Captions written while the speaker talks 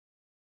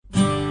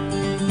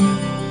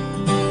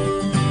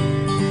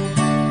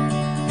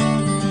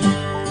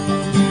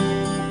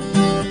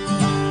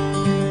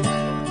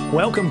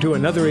Welcome to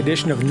another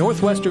edition of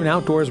Northwestern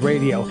Outdoors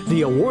Radio,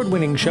 the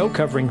award-winning show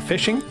covering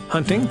fishing,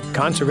 hunting,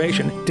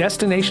 conservation,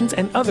 destinations,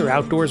 and other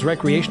outdoors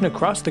recreation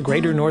across the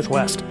greater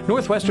Northwest.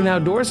 Northwestern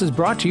Outdoors is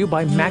brought to you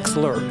by Max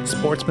Lure,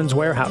 Sportsman's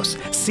Warehouse,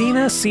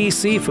 Sina Sea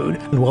Seafood,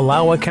 and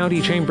Wallowa County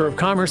Chamber of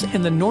Commerce,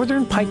 and the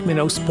Northern Pike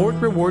Minnow Sport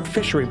Reward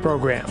Fishery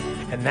Program.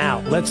 And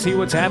now, let's see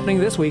what's happening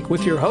this week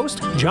with your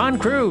host, John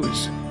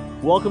Cruz.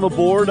 Welcome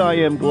aboard. I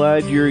am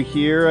glad you're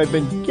here. I've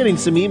been getting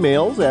some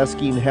emails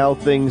asking how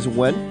things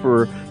went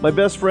for my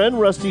best friend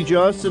Rusty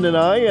Johnston and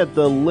I at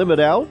the Limit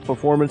Out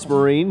Performance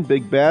Marine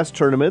Big Bass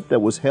Tournament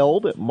that was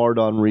held at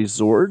Mardon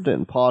Resort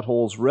and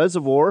Potholes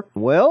Reservoir.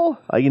 Well,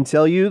 I can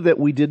tell you that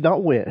we did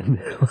not win.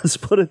 Let's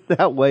put it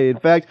that way. In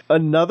fact,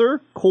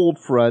 another cold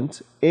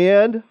front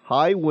and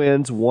high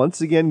winds once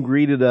again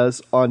greeted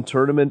us on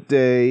tournament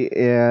day,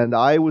 and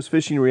I was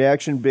fishing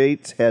reaction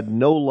baits, had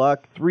no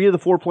luck. 3 of the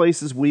 4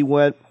 places we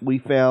went, we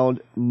found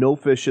no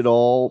fish at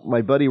all.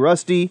 My buddy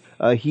Rusty,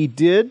 he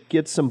did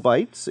get some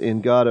bites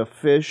and got a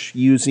fish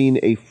using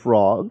a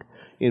frog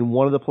in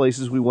one of the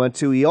places we went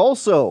to. He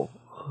also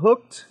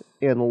hooked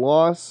and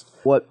lost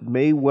what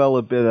may well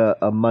have been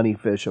a money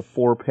fish, a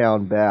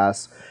 4-pound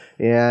bass,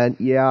 and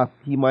yeah,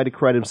 he might have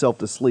cried himself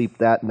to sleep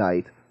that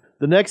night.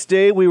 The next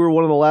day, we were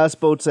one of the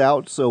last boats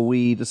out, so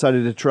we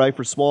decided to try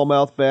for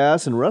smallmouth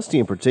bass, and Rusty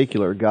in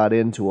particular got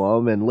into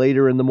them, and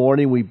later in the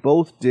morning we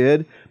both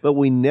did, but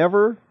we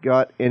never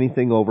got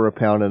anything over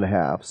 1.5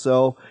 pounds.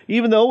 So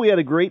even though we had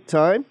a great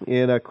time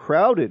in a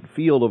crowded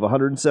field of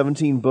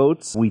 117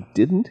 boats, we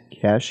didn't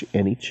cash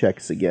any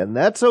checks again.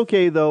 That's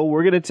okay, though.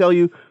 We're going to tell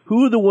you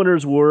who the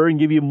winners were and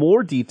give you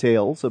more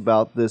details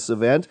about this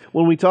event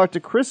when we talk to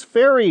Chris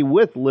Ferry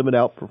with Limit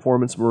Out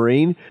Performance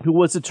Marine, who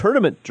was the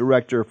tournament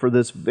director for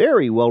this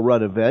very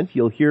well-run event.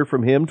 You'll hear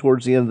from him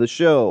towards the end of the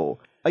show.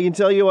 I can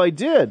tell you I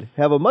did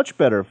have a much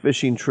better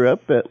fishing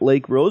trip at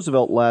Lake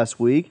Roosevelt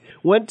last week.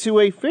 Went to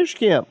a fish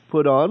camp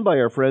put on by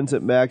our friends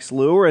at Max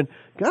Lure and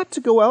got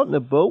to go out in a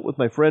boat with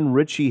my friend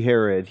Richie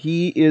Herod.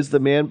 He is the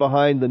man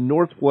behind the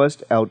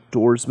Northwest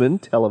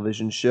Outdoorsman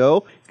television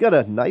show. He's got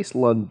a nice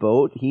Lund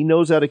boat. He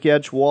knows how to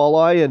catch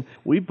walleye, and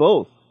we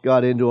both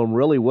got into him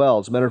really well.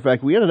 As a matter of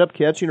fact, we ended up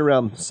catching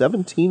around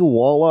 17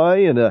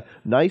 walleye and a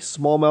nice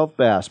smallmouth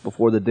bass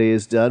before the day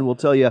is done. We'll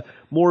tell you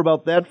more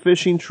about that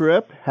fishing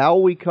trip, how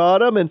we caught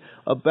them, and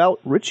about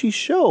Richie's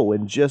show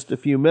in just a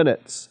few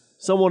minutes.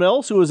 Someone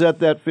else who was at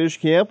that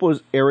fish camp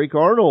was Eric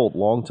Arnold,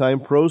 longtime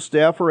pro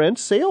staffer and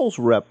sales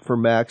rep for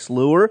Max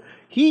Lure.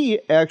 He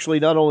actually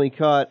not only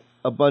caught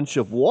a bunch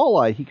of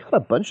walleye, he caught a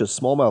bunch of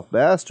smallmouth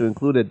bass to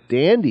include a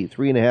dandy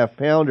 3.5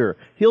 pounder.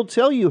 He'll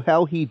tell you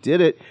how he did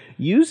it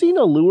using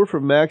a lure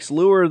from Max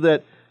Lure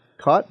that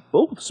caught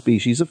both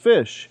species of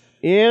fish.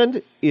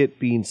 And it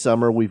being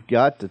summer, we've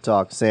got to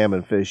talk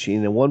salmon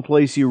fishing. And one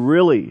place you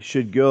really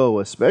should go,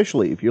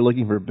 especially if you're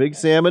looking for big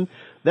salmon,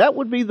 that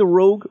would be the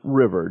Rogue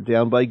River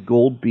down by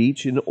Gold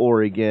Beach in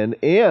Oregon.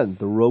 And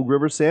the Rogue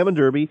River Salmon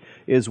Derby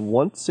is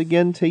once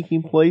again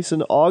taking place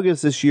in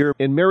August this year.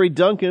 And Mary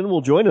Duncan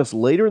will join us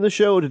later in the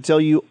show to tell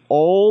you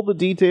all the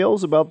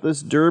details about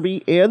this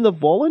derby and the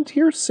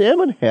volunteer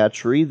salmon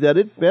hatchery that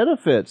it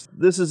benefits.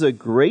 This is a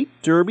great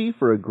derby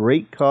for a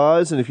great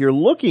cause. And if you're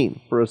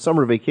looking for a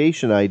summer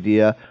vacation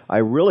idea, I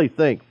really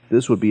think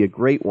this would be a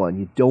great one.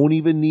 You don't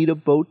even need a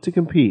boat to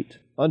compete.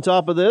 On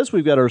top of this,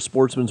 we've got our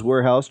Sportsman's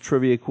Warehouse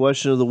Trivia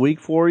Question of the Week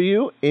for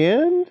you,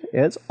 and,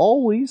 as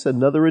always,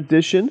 another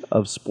edition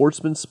of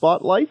Sportsman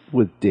Spotlight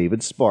with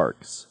David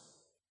Sparks.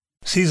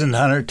 Seasoned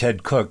hunter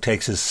Ted Cook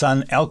takes his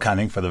son elk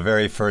hunting for the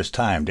very first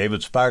time.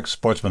 David Sparks,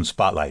 Sportsman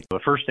Spotlight.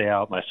 The first day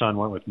out, my son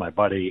went with my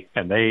buddy,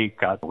 and they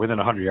got within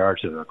 100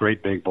 yards of a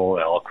great big bull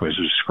elk, which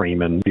was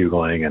screaming,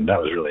 bugling, and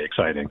that was really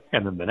exciting.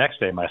 And then the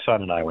next day, my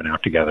son and I went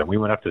out together. We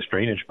went up this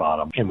drainage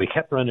bottom, and we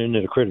kept running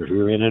into the critters.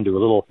 We ran into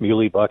a little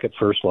muley buck at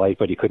first light,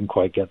 but he couldn't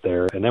quite get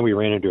there. And then we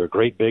ran into a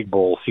great big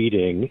bull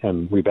feeding,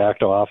 and we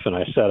backed off, and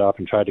I set up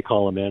and tried to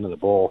call him in, and the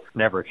bull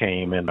never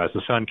came. And as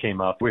the sun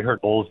came up, we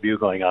heard bulls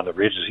bugling on the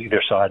ridges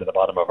either side of the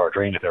bottom of our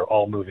drainage. They're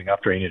all moving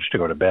up drainage to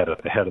go to bed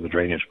at the head of the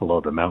drainage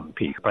below the mountain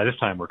peak. By this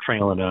time, we're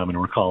trailing them and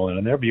we're calling,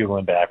 and they're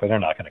bugling back, but they're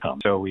not going to come.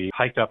 So we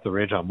hiked up the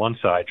ridge on one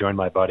side, joined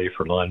my buddy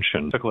for lunch,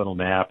 and took a little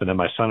nap. And then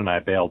my son and I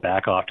bailed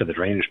back off to the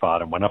drainage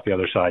bottom, went up the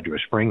other side to a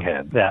spring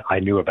head that I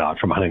knew about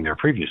from hunting there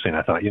previously. And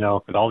I thought,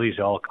 with all these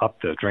elk up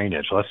the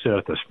drainage, let's sit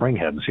at the spring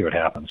head and see what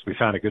happens. We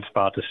found a good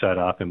spot to set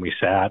up, and we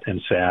sat,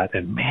 and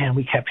man,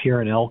 we kept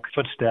hearing elk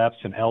footsteps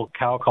and elk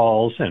cow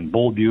calls and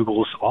bull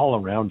bugles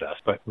all around us,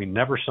 but we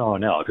never saw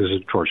an elk. This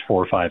is towards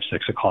 4, 5,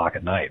 6 o'clock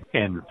at night.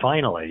 And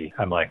finally,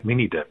 I'm like, we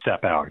need to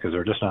step out because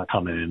they're just not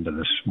coming into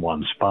this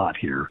one spot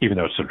here, even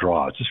though it's a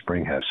draw, it's a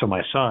spring head. So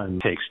my son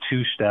takes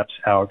 2 steps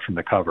out from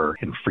the cover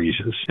and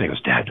freezes. And he goes,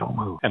 Dad, don't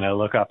move. And I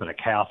look up and a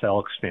calf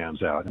elk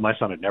stands out. And my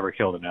son had never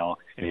killed an elk,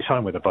 and he's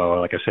hunting with a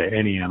bow. Like I say,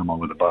 any animal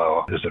with a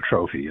bow is a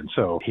trophy. And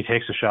so he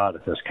takes a shot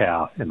at this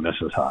calf and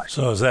misses high.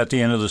 So is that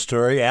the end of the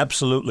story?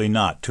 Absolutely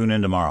not. Tune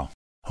in tomorrow.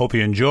 Hope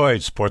you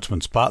enjoyed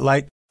Sportsman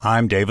Spotlight.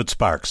 I'm David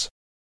Sparks.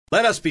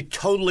 Let us be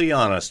totally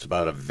honest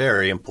about a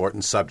very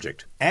important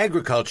subject.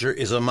 Agriculture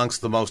is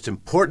amongst the most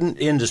important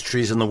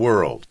industries in the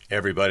world.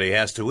 Everybody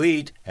has to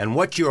eat, and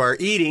what you are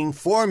eating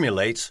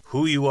formulates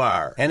who you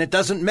are. And it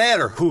doesn't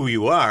matter who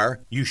you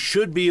are, you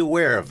should be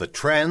aware of the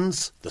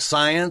trends, the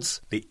science,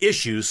 the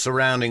issues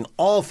surrounding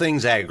all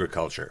things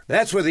agriculture.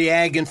 That's where the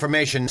Ag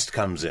Information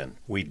comes in.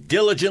 We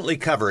diligently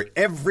cover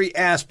every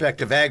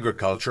aspect of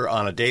agriculture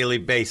on a daily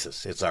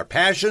basis. It's our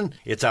passion,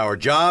 it's our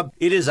job,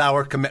 it is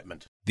our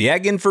commitment. The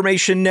Ag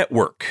Information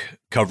Network,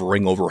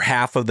 covering over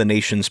half of the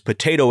nation's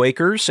potato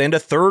acres and a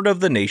third of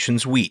the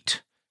nation's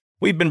wheat.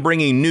 We've been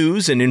bringing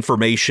news and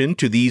information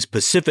to these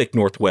Pacific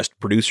Northwest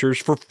producers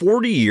for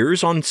 40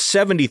 years on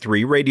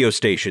 73 radio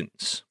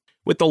stations.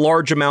 With the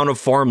large amount of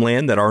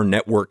farmland that our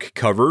network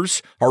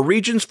covers, our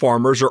region's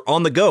farmers are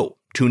on the go,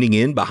 tuning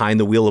in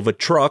behind the wheel of a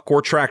truck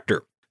or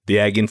tractor. The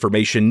Ag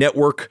Information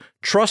Network,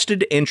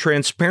 trusted and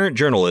transparent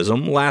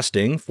journalism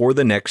lasting for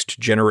the next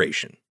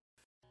generation.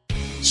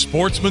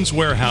 Sportsman's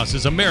Warehouse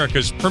is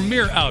America's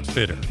premier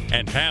outfitter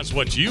and has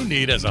what you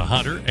need as a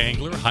hunter,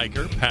 angler,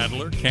 hiker,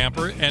 paddler,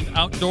 camper, and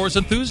outdoors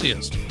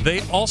enthusiast.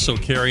 They also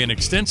carry an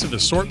extensive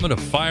assortment of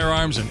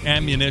firearms and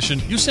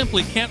ammunition you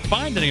simply can't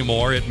find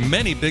anymore at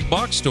many big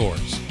box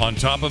stores. On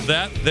top of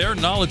that, their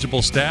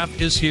knowledgeable staff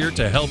is here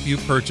to help you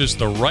purchase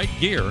the right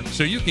gear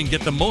so you can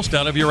get the most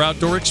out of your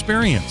outdoor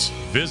experience.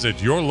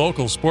 Visit your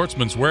local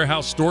Sportsman's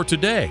Warehouse store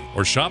today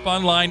or shop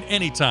online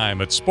anytime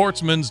at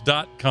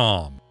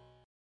sportsmans.com.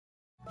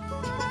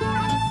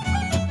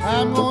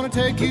 I'm gonna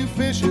take you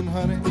fishing,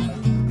 honey.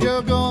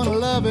 You're gonna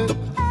love it.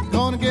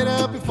 Gonna get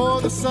up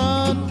before the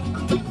sun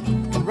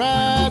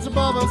rise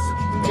above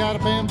us. Got a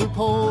bamboo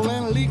pole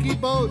and a leaky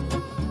boat.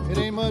 It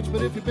ain't much,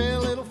 but if you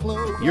bail, it'll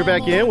float. You're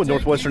back in with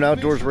Northwestern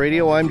Outdoors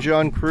Radio. I'm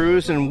John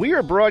Cruz, and we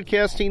are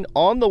broadcasting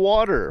on the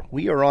water.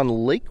 We are on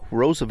Lake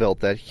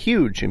Roosevelt, that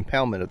huge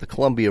impoundment of the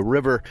Columbia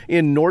River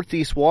in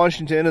northeast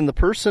Washington. And the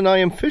person I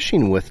am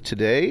fishing with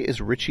today is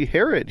Richie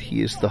Harrod.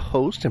 He is the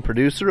host and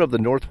producer of the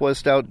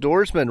Northwest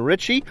Outdoorsman.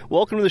 Richie,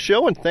 welcome to the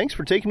show, and thanks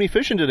for taking me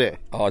fishing today.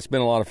 Oh, it's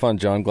been a lot of fun,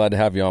 John. Glad to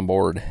have you on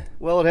board.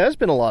 Well, it has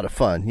been a lot of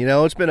fun. You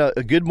know, it's been a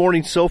good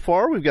morning so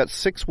far. We've got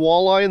 6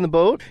 walleye in the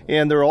boat,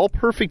 and they're all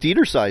perfect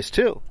eater size,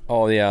 too.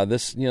 Oh, yeah.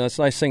 This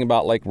nice thing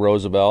about Lake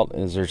Roosevelt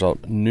is there's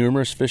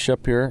numerous fish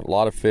up here, a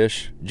lot of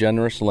fish,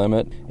 generous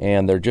limit,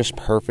 and they're just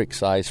perfect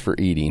size for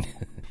eating.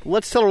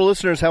 Let's tell our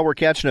listeners how we're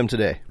catching them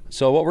today.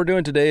 So what we're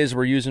doing today is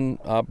we're using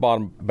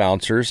bottom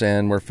bouncers,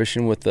 and we're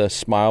fishing with the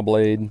Smile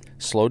Blade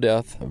Slow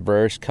Death,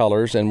 various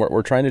colors. And what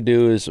we're trying to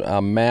do is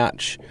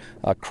match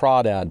a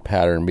crawdad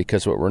pattern,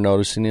 because what we're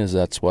noticing is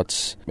that's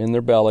what's in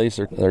their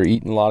bellies. They're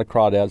eating a lot of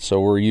crawdads, so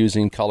we're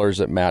using colors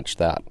that match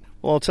that.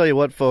 Well, I'll tell you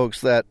what,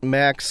 folks, that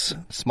Max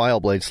Smile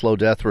Blade Slow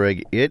Death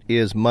rig, it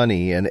is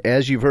money. And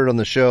as you've heard on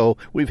the show,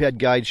 we've had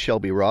guide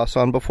Shelby Ross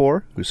on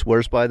before, who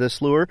swears by this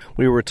lure.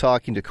 We were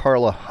talking to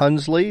Carla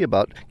Hunsley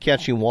about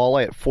catching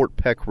walleye at Fort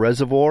Peck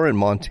Reservoir in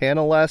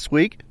Montana last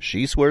week.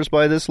 She swears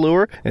by this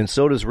lure, and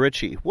so does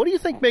Richie. What do you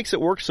think makes it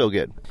work so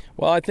good?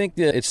 Well, I think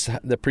that it's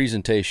the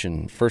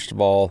presentation. First of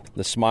all,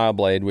 the Smile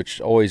Blade,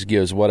 which always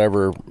gives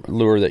whatever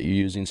lure that you're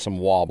using some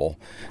wobble,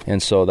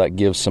 and so that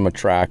gives some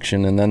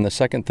attraction. And then the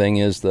second thing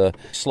is the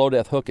Slow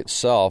Death hook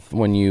itself.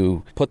 When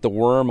you put the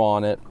worm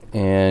on it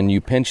and you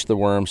pinch the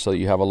worm so that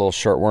you have a little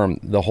short worm,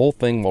 the whole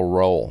thing will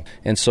roll.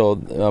 And so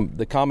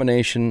the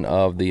combination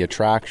of the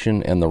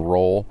attraction and the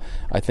roll,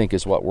 I think,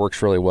 is what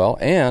works really well.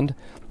 And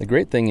the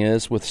great thing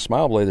is, with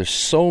Smile Blade, there's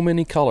so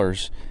many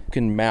colors, you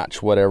can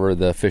match whatever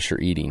the fish are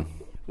eating.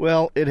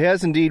 Well, it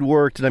has indeed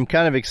worked, and I'm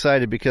kind of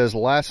excited because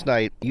last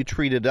night you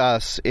treated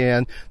us,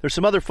 and there's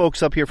some other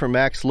folks up here from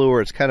Max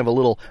Lure. It's kind of a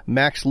little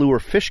Max Lure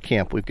fish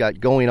camp we've got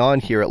going on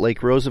here at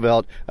Lake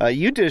Roosevelt.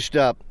 You dished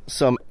up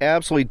some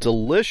absolutely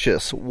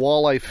delicious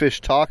walleye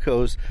fish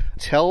tacos.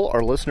 Tell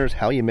our listeners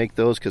how you make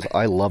those, because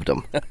I loved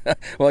them.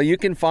 Well, you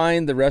can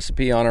find the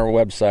recipe on our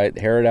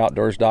website,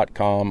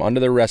 HarrodOutdoors.com,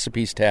 under the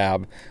recipes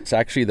tab. It's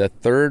actually the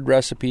third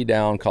recipe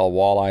down, called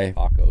walleye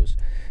tacos.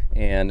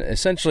 And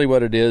essentially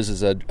what it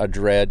is a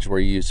dredge where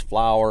you use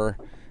flour,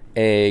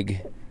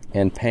 egg,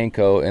 and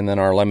panko, and then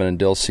our lemon and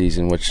dill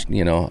season, which,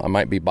 you know, I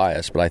might be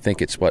biased, but I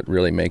think it's what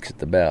really makes it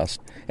the best.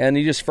 And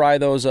you just fry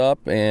those up,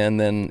 and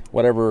then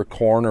whatever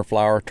corn or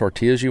flour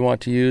tortillas you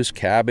want to use,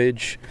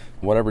 cabbage,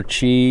 whatever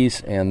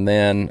cheese, and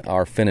then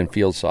our Finn and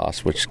Field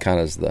sauce, which kind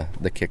of is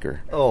the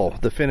kicker. Oh,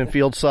 the Finn and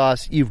Field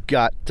sauce, you've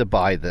got to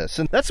buy this.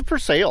 And that's for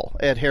sale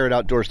at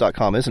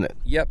HarrodOutdoors.com, isn't it?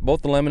 Yep,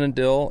 both the lemon and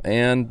dill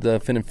and the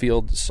Finn and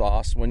Field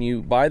sauce. When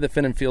you buy the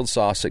Finn and Field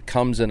sauce, it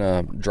comes in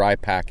a dry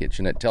package,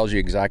 and it tells you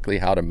exactly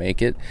how to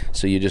make it.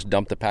 So you just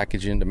dump the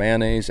package into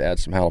mayonnaise, add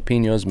some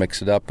jalapenos,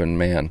 mix it up, and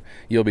man,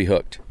 you'll be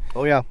hooked.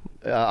 Oh, yeah.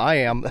 I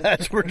am.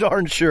 That's for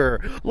darn sure.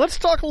 Let's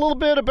talk a little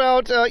bit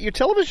about your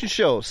television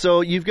show.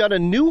 So you've got a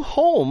new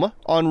home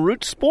on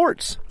Root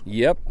Sports.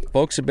 Yep.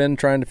 Folks have been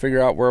trying to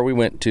figure out where we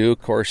went to.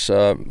 Of course,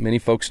 many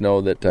folks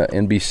know that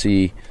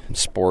NBC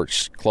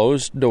Sports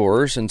closed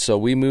doors, and so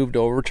we moved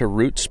over to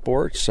Root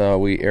Sports.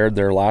 We aired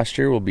there last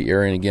year. We'll be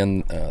airing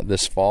again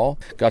this fall.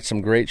 Got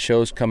some great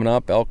shows coming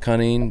up, elk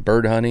hunting,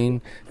 bird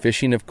hunting,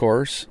 fishing, of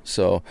course.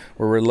 So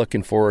we're really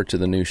looking forward to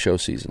the new show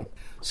season.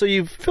 So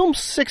you've filmed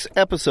 6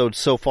 episodes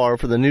so far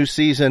for the new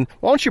season.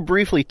 Why don't you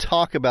briefly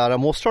talk about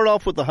them? We'll start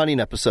off with the hunting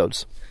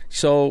episodes.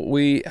 So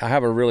we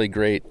have a really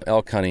great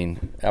elk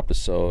hunting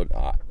episode.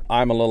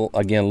 I'm a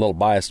little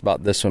biased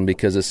about this one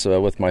because it's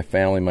with my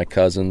family, my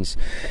cousins,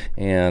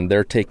 and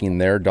they're taking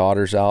their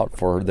daughters out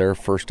for their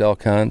first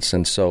elk hunts.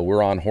 And so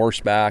we're on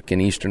horseback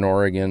in Eastern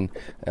Oregon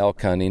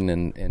elk hunting,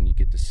 and you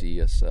get to see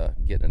us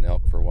get an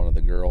elk for one of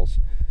the girls.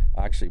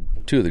 Actually,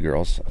 2 of the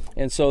girls.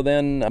 And so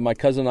then my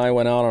cousin and I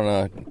went out on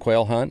a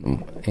quail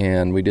hunt,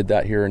 and we did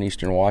that here in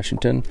Eastern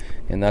Washington,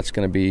 and that's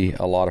going to be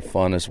a lot of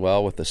fun as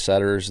well with the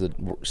setters,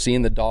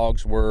 seeing the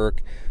dogs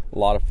work, a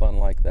lot of fun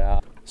like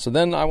that. So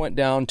then I went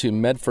down to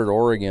Medford,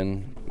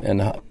 Oregon,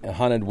 and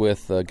hunted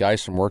with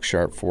guys from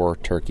Worksharp for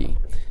turkey,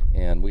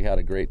 and we had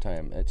a great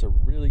time. It's a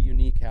really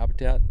unique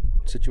habitat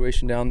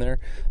situation down there.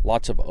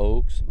 Lots of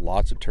oaks,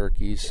 lots of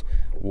turkeys.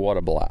 What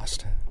a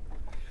blast.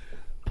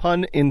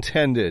 Pun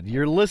intended.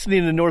 You're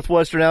listening to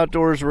Northwestern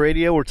Outdoors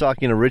Radio. We're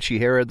talking to Richie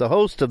Herod, the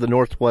host of the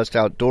Northwest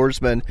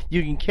Outdoorsman.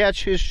 You can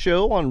catch his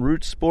show on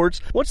Root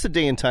Sports. What's the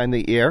day and time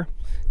they air?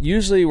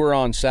 Usually we're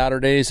on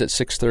Saturdays at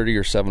 6:30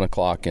 or 7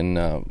 o'clock, and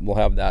we'll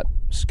have that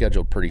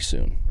scheduled pretty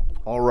soon.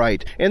 All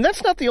right. And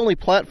that's not the only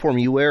platform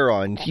you air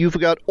on. You've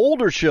got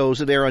older shows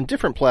that air on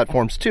different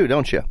platforms too,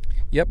 don't you?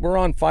 Yep, we're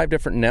on 5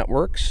 different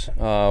networks.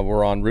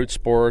 We're on Root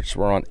Sports.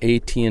 We're on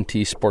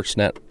AT&T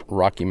Sportsnet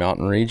Rocky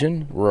Mountain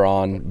region. We're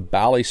on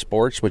Bally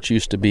Sports, which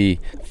used to be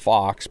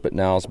Fox, but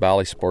now is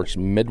Bally Sports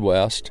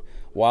Midwest.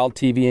 Wild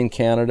TV in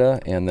Canada,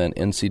 and then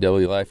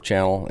NCW Life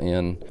Channel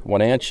in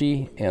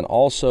Wenatchee. And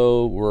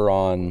also we're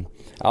on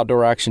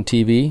Outdoor Action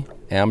TV,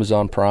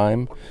 Amazon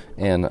Prime,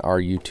 and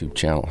our YouTube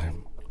channel.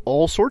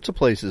 All sorts of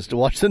places to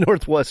watch the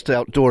Northwest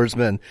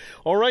Outdoorsman.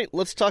 All right,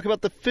 let's talk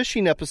about the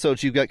fishing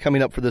episodes you've got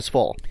coming up for this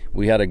fall.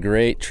 We had a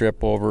great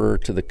trip over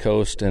to the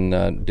coast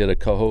and did a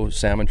coho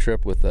salmon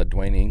trip with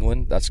Dwayne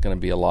England. That's going to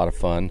be a lot of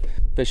fun.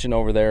 Fishing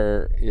over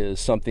there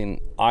is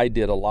something I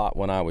did a lot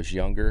when I was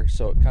younger,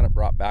 so it kind of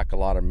brought back a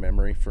lot of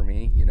memory for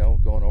me,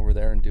 going over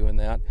there and doing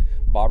that.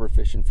 Bobber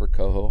fishing for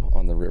coho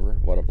on the river.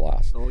 What a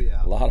blast. Oh,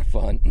 yeah. A lot of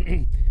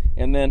fun.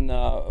 And then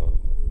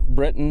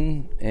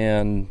Britton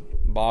and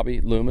Bobby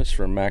Loomis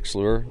from Max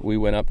Lure, we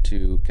went up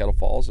to Kettle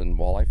Falls and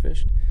walleye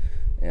fished.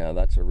 Yeah,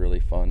 that's a really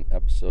fun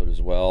episode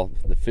as well.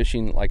 The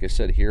fishing, like I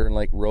said, here in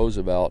Lake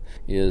Roosevelt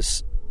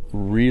is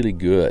really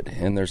good,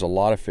 and there's a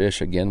lot of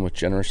fish, again, with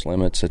generous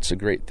limits. It's a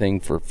great thing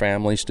for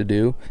families to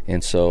do,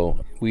 and so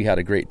we had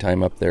a great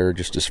time up there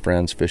just as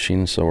friends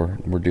fishing, so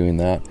we're doing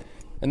that.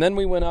 And then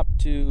we went up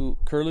to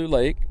Curlew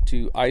Lake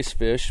to ice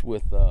fish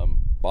with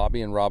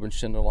Bobby and Robin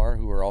Schindler,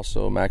 who are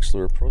also Max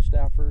Lure Pro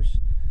staffers,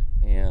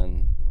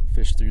 and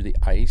fish through the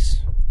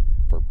ice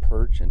for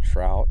perch and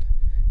trout,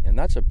 and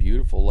that's a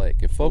beautiful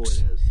lake. If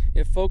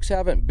folks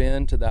haven't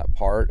been to that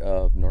part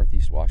of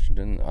Northeast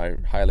Washington, I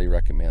highly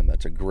recommend.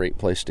 That's a great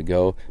place to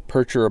go.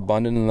 Perch are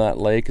abundant in that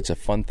lake. It's a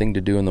fun thing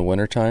to do in the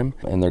wintertime,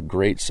 and they're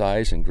great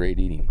size and great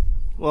eating.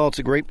 Well, it's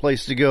a great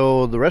place to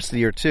go the rest of the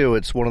year, too.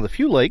 It's one of the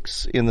few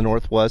lakes in the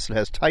Northwest that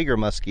has tiger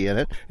muskie in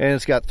it. And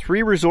it's got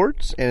 3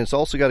 resorts, and it's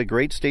also got a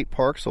great state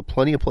park, so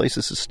plenty of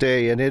places to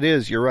stay. And it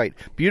is, you're right,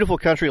 beautiful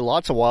country,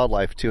 lots of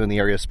wildlife, too, in the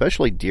area,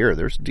 especially deer.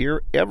 There's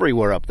deer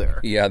everywhere up there.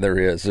 Yeah, there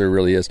is. There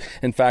really is.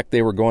 In fact,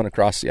 they were going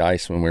across the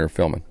ice when we were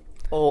filming.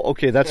 Oh,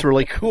 okay, that's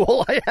really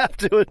cool, I have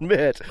to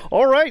admit.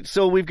 All right,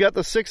 so we've got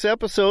the 6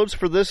 episodes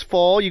for this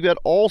fall. You've got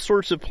all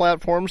sorts of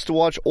platforms to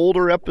watch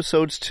older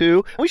episodes,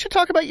 too. We should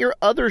talk about your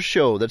other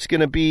show that's going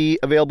to be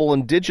available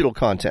in digital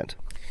content.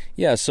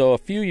 Yeah, so a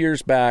few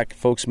years back,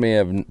 folks may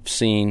have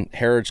seen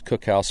Herod's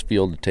Cookhouse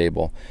Field to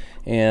Table.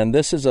 And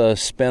this is a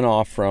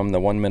spinoff from the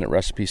 1-minute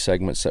recipe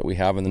segments that we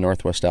have in the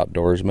Northwest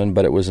Outdoorsman,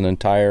 but it was an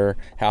entire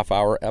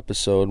half-hour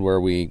episode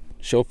where we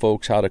show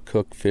folks how to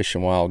cook fish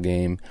and wild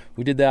game.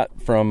 We did that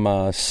from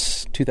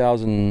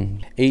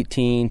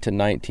 2018 to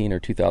 19 or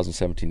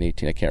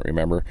 2017-18, I can't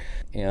remember.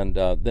 And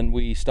then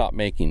we stopped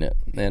making it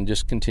and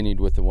just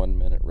continued with the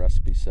 1-minute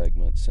recipe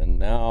segments. And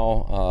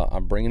now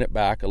I'm bringing it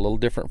back, a little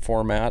different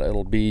format.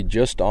 It'll be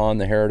just on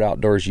the Herod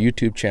Outdoors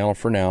YouTube channel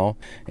for now.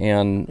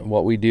 And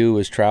what we do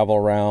is travel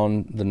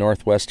around the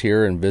Northwest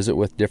here and visit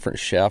with different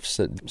chefs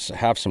that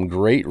have some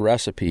great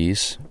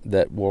recipes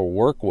that will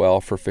work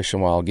well for fish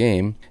and wild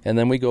game. And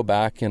then we go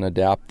back and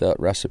adapt that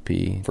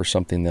recipe for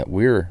something that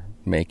we're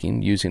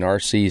making using our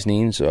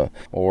seasonings,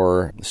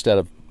 or instead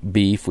of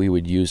beef we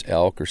would use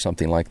elk or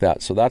something like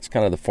that. So that's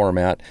kind of the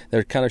format.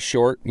 They're kind of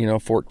short,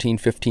 14,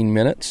 15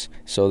 minutes,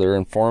 so they're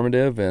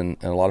informative and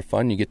a lot of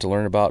fun. You get to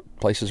learn about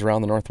places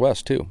around the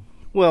Northwest too.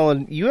 Well,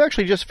 and you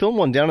actually just filmed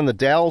one down in the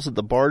Dalles at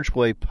the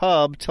Bargeway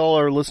Pub. Tell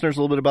our listeners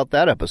a little bit about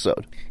that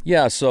episode.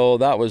 Yeah, so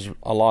that was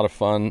a lot of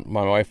fun.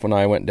 My wife and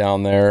I went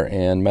down there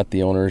and met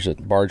the owners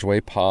at Bargeway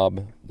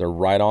Pub. They're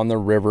right on the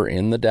river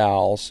in the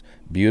Dalles.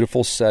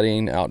 Beautiful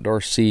setting, outdoor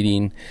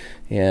seating.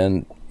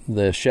 And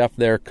the chef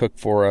there cooked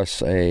for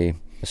us a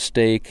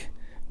steak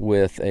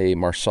with a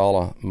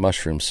marsala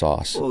mushroom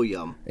sauce. Oh,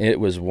 yum. It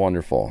was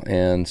wonderful.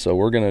 And so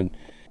we're going to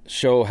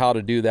show how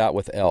to do that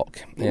with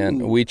elk.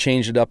 And we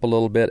changed it up a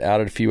little bit,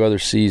 added a few other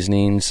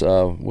seasonings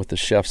with the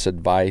chef's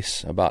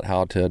advice about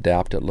how to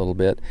adapt it a little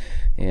bit.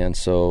 And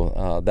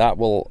so that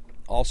will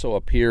also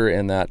appear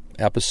in that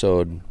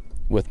episode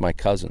with my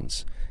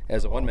cousins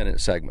as a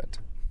 1-minute segment.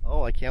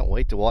 Oh, I can't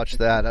wait to watch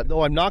that.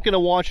 Though I'm not going to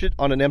watch it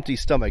on an empty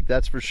stomach,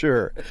 that's for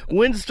sure.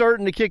 Wind's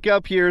starting to kick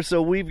up here,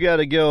 so we've got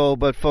to go.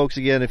 But folks,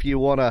 again, if you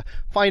want to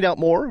find out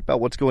more about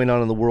what's going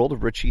on in the world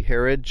of Richie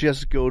Harrod,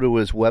 just go to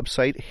his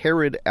website,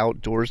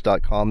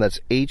 harrodoutdoors.com. That's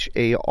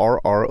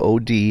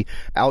HARROD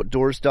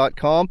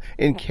outdoors.com.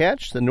 And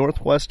catch the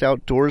Northwest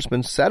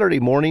Outdoorsman Saturday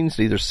mornings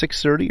at either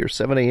 6:30 or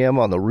 7 a.m.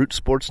 on the Root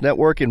Sports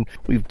Network. And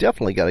we've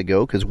definitely got to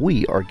go because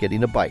we are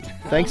getting a bite.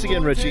 Thanks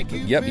again, Richie.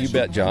 Yep, you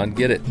bet, John.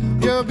 Get it.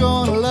 You're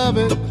gonna love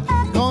it.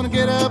 Gonna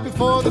get up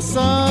before the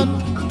sun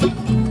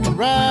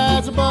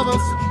rise above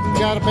us.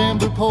 Got a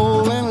bamboo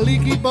pole and a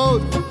leaky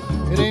boat.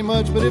 It ain't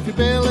much, but if you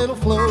bail, it'll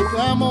float.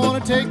 I'm gonna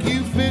take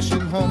you fishing,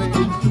 honey.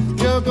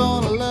 You're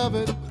gonna love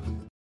it.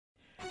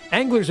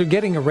 Anglers are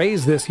getting a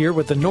raise this year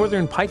with the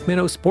Northern Pike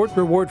Minnow Sport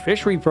Reward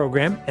Fishery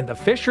Program, and the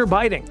fish are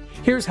biting.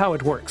 Here's how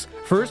it works.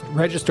 First,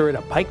 register at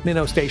a pike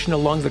minnow station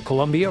along the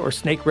Columbia or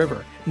Snake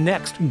River.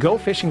 Next, go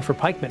fishing for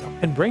pike minnow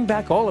and bring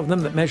back all of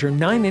them that measure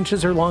 9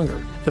 inches or longer.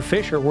 The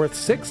fish are worth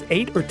 $6,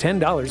 $8, or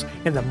 $10,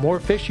 and the more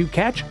fish you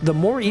catch, the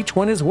more each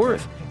one is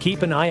worth.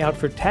 Keep an eye out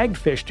for tagged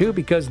fish too,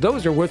 because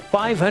those are worth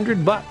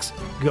 $500.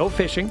 Go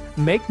fishing,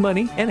 make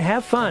money, and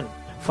have fun.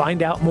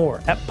 Find out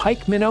more at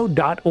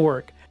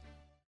pikeminnow.org.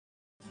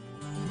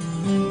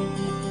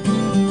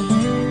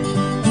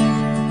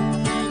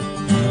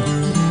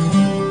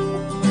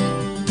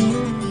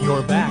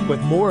 You're back with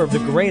more of the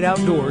great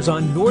outdoors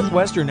on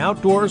Northwestern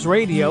Outdoors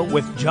Radio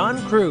with John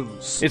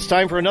Cruz. It's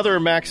time for another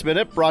Max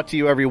Minute, brought to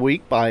you every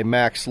week by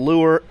Max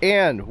Lure,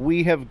 and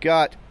we have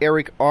got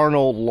Eric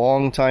Arnold,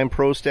 longtime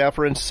pro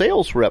staffer and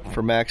sales rep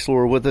for Max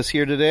Lure, with us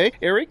here today.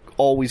 Eric,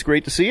 always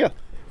great to see you.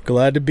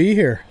 Glad to be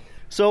here.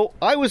 So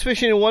I was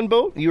fishing in one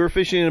boat. You were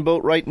fishing in a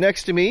boat right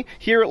next to me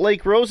here at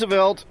Lake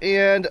Roosevelt.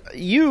 And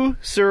you,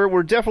 sir,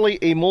 were definitely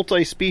a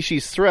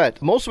multi-species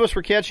threat. Most of us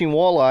were catching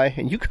walleye,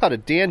 and you caught a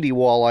dandy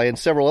walleye and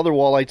several other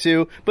walleye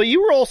too. But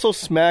you were also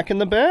smacking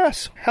the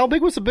bass. How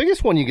big was the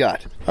biggest one you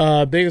got?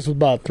 Biggest was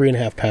about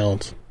 3.5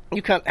 pounds.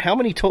 You caught how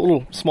many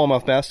total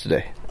smallmouth bass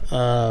today?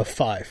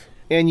 5.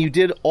 And you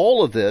did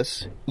all of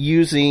this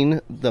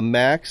using the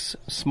Max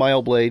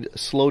Smile Blade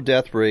Slow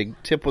Death Rig,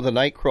 tipped with a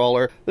night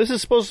crawler. This is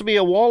supposed to be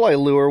a walleye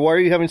lure. Why are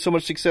you having so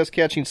much success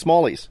catching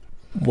smallies?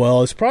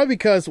 Well, it's probably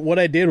because what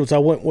I did was I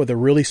went with a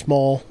really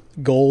small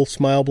gold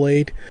Smile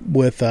Blade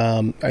with,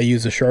 I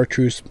used a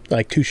chartreuse,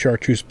 like 2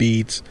 chartreuse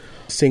beads,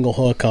 single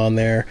hook on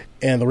there.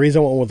 And the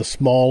reason I went with a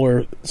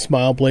smaller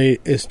Smile Blade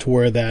is to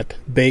where that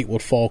bait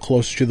would fall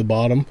closer to the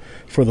bottom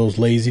for those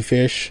lazy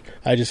fish.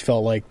 I just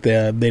felt like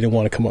they didn't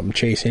want to come up and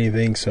chase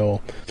anything.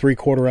 So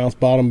 3/4 ounce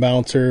bottom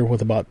bouncer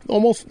with about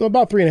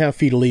 3.5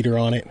 feet of leader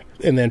on it,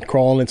 and then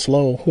crawling it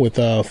slow with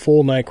a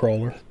full night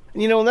crawler.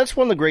 You know, that's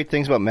one of the great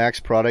things about Max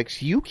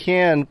products. You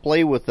can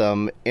play with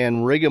them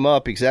and rig them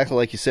up exactly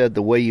like you said,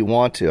 the way you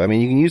want to. I mean,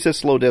 you can use that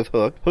slow death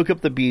hook up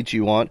the beads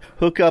you want,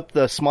 hook up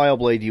the Smile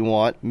Blade you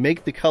want,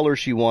 make the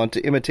colors you want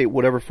to imitate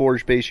whatever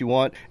forage base you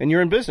want, and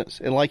you're in business.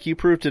 And like you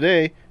proved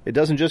today, it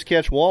doesn't just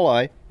catch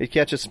walleye, it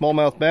catches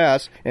smallmouth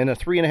bass, and a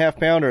 3.5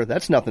 pounder,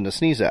 that's nothing to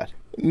sneeze at.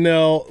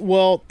 No,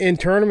 well, in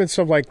tournaments,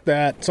 stuff like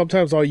that,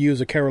 sometimes I'll use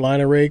a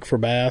Carolina rig for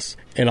bass,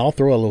 and I'll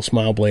throw a little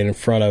Smile Blade in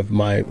front of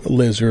my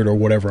lizard or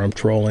whatever I'm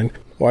trolling,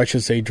 or I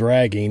should say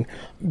dragging,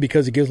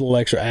 because it gives a little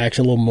extra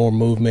action, a little more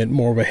movement,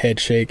 more of a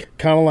head shake,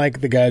 kind of like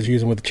the guys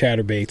using with the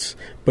chatterbaits,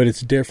 but it's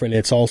different.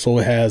 It's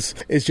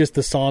just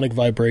the sonic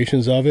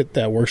vibrations of it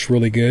that works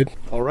really good.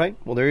 All right,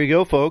 well, there you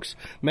go, folks.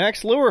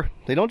 Max Lure,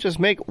 they don't just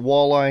make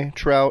walleye,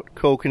 trout,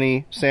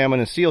 kokanee, salmon,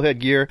 and steelhead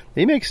gear.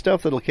 They make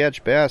stuff that'll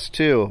catch bass,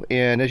 too,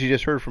 and as you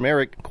just heard from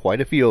Eric, quite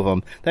a few of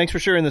them. Thanks for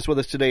sharing this with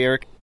us today,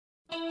 Eric.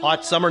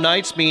 Hot summer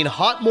nights mean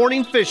hot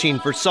morning fishing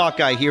for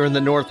sockeye here in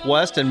the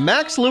Northwest, and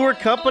Max Lure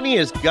Company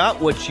has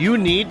got what you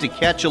need to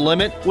catch a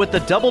limit with the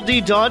Double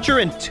D Dodger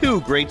and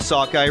 2 great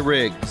sockeye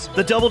rigs.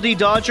 The Double D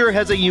Dodger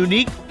has a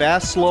unique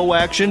fast slow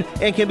action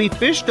and can be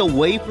fished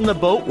away from the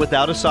boat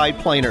without a side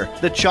planer.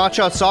 The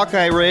Cha-Cha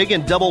Sockeye Rig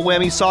and Double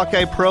Whammy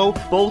Sockeye Pro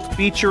both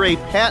feature a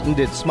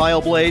patented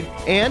Smile Blade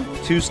and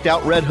 2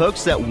 stout red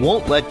hooks that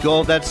won't let go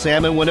of that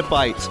salmon when it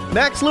bites.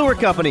 Max Lure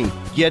Company,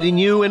 getting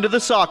you into the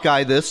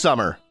sockeye this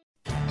summer.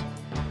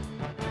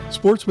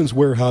 Sportsman's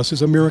Warehouse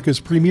is America's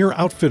premier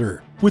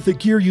outfitter. with the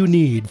gear you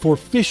need for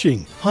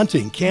fishing,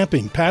 hunting,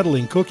 camping,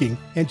 paddling, cooking,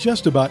 and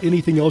just about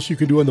anything else you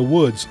can do in the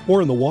woods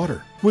or in the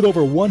water. With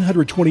over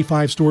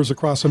 125 stores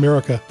across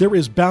America, there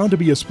is bound to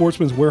be a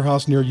Sportsman's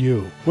Warehouse near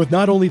you, with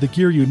not only the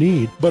gear you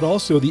need, but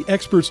also the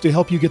experts to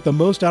help you get the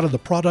most out of the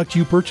product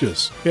you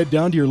purchase. Head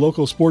down to your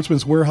local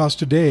Sportsman's Warehouse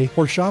today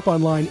or shop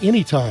online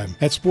anytime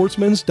at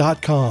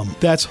sportsmans.com.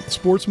 That's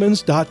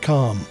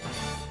sportsmans.com.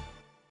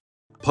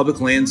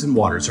 Public lands and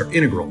waters are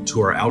integral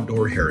to our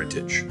outdoor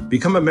heritage.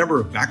 Become a member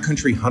of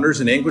Backcountry Hunters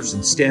and Anglers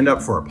and stand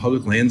up for our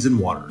public lands and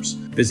waters.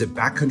 Visit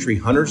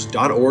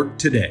backcountryhunters.org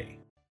today.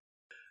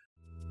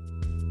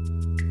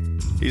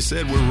 He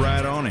said we're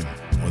right on him.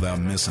 Without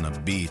missing a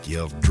beat,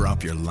 you'll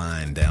drop your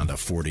line down to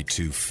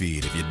 42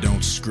 feet. If you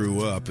don't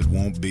screw up, it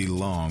won't be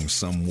long.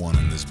 Someone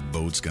in this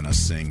boat's gonna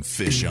sing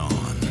Fish On.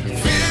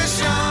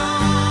 Fish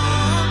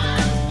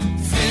on,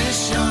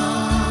 fish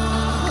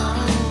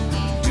on.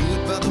 Do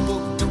it by the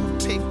boat, don't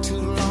take too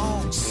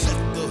long.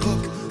 Set the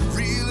hook,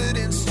 reel it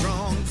in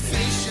strong.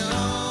 Fish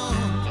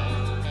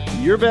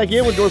on. You're back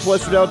in with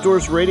Northwestern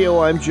Outdoors Radio.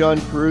 I'm John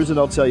Cruz, and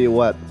I'll tell you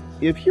what.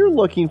 If you're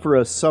looking for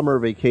a summer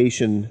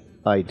vacation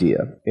idea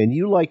and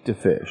you like to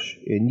fish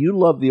and you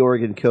love the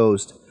Oregon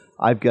coast,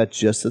 I've got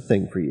just the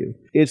thing for you.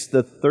 It's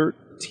the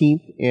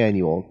 13th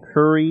annual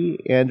Curry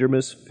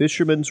Andremas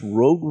Fisherman's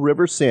Rogue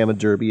River Salmon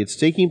Derby. It's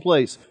taking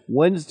place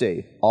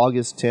Wednesday,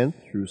 August 10th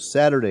through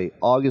Saturday,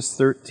 August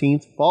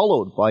 13th,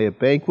 followed by a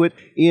banquet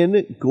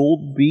in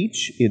Gold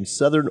Beach in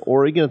southern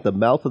Oregon at the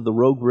mouth of the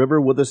Rogue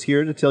River. With us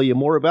here to tell you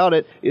more about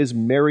it is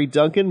Mary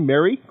Duncan.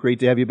 Mary, great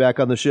to have you back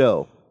on the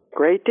show.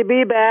 Great to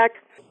be back.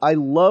 I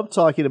love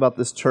talking about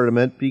this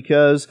tournament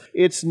because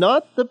it's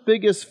not the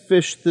biggest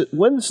fish that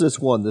wins this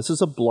one. This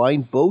is a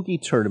blind bogey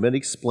tournament.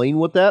 Explain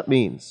what that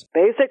means.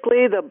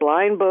 Basically, the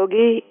blind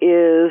bogey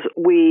is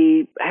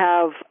we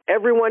have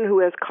everyone who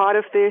has caught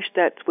a fish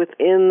that's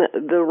within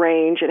the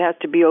range. It has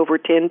to be over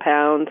 10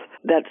 pounds.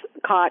 That's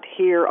caught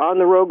here on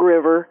the Rogue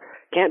River.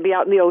 Can't be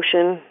out in the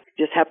ocean.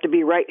 Just have to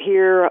be right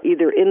here,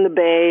 either in the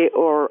bay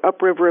or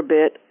upriver a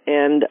bit,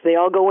 and they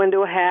all go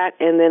into a hat,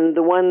 and then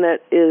the one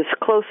that is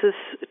closest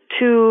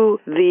to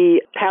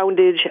the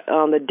poundage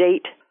on the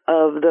date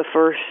of the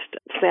first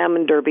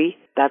salmon derby,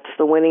 that's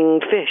the winning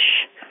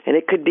fish. And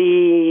it could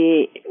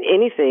be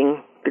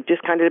anything. It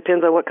just kind of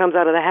depends on what comes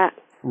out of the hat.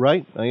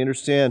 Right, I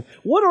understand.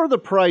 What are the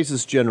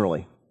prizes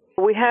generally?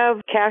 We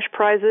have cash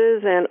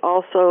prizes and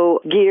also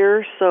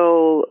gear,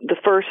 so the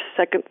first,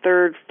 second,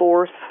 third,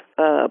 fourth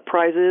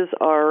prizes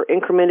are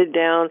incremented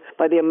down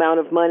by the amount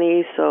of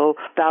money, so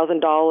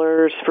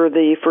 $1,000 for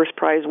the first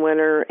prize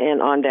winner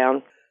and on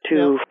down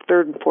to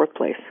third and fourth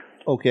place.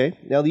 Okay.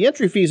 Now, the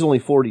entry fee is only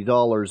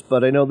 $40,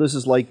 but I know this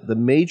is like the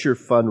major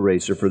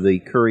fundraiser for the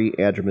Curry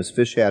Andremas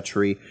Fish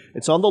Hatchery.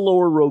 It's on the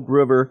lower Rogue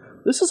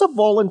River. This is a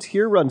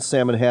volunteer-run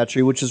salmon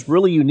hatchery, which is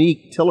really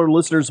unique. Tell our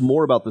listeners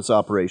more about this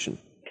operation.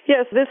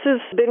 Yes, this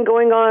has been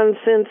going on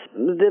since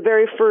the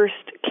very first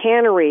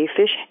cannery,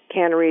 fish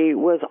cannery,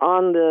 was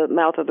on the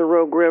mouth of the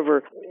Rogue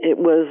River. It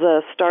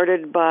was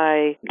started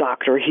by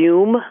Dr.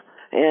 Hume,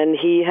 and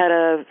he had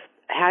a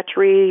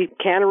hatchery,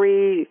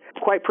 cannery,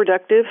 quite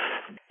productive,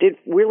 did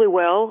really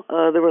well.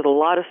 There was a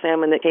lot of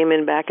salmon that came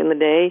in back in the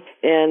day,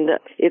 and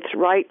it's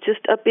right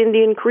just up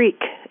Indian Creek,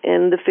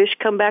 and the fish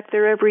come back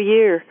there every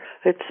year.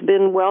 It's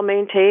been well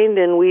maintained,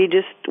 and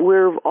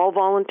we're all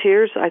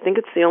volunteers. I think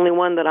it's the only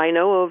one that I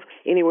know of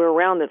anywhere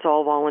around that's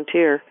all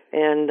volunteer.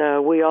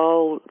 And we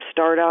all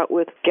start out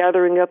with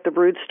gathering up the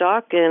brood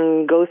stock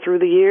and go through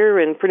the year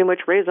and pretty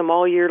much raise them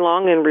all year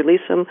long and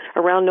release them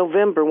around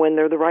November when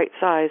they're the right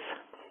size.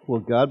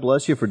 Well, God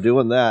bless you for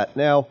doing that.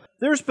 Now,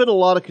 there's been a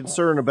lot of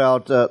concern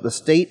about the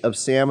state of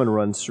salmon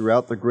runs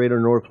throughout the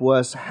greater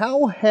Northwest.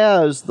 How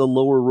has the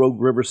lower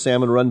Rogue River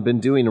salmon run been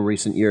doing in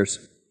recent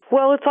years?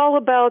 Well, it's all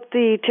about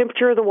the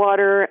temperature of the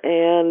water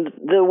and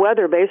the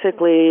weather,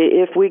 basically.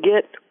 If we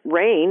get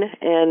rain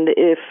and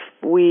if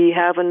we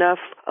have enough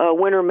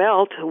winter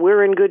melt,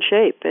 we're in good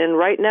shape. And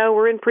right now,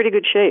 we're in pretty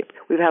good shape.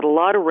 We've had a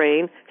lot of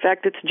rain. In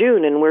fact, it's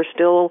June, and we're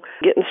still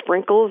getting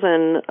sprinkles,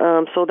 and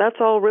so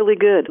that's all really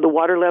good. The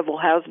water level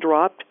has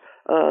dropped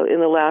in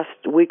the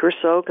last week or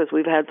so because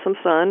we've had some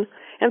sun,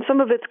 and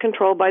some of it's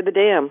controlled by the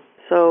dam.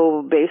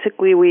 So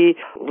basically,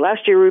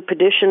 last year we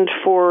petitioned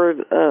for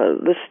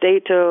the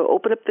state to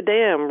open up the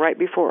dam right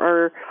before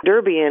our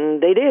derby, and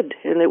they did,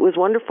 and it was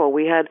wonderful.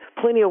 We had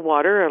plenty of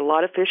water, a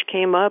lot of fish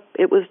came up.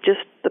 It was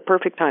just the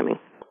perfect timing.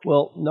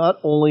 Well, not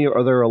only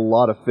are there a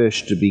lot of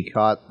fish to be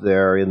caught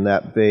there in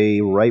that bay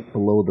right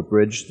below the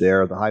bridge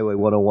there, the Highway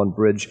 101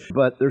 bridge,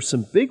 but there's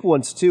some big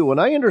ones too.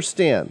 And I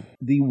understand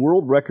the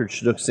world record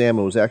Chinook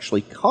salmon was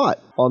actually caught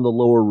on the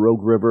lower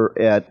Rogue River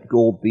at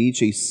Gold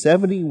Beach, a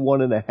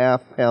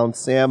 71.5-pound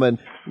salmon.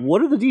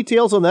 What are the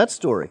details on that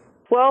story?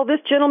 Well, this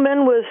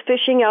gentleman was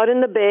fishing out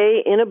in the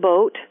bay in a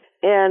boat,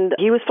 and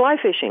he was fly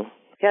fishing.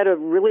 He had a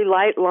really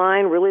light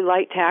line, really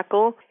light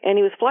tackle, and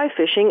he was fly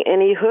fishing,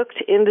 and he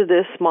hooked into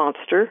this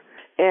monster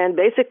and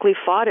basically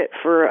fought it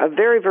for a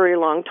very, very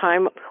long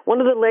time. One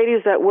of the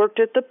ladies that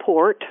worked at the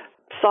port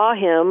saw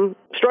him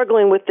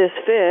struggling with this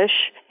fish,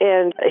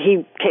 and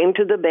he came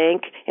to the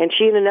bank, and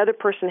she and another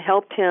person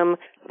helped him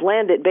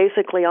land it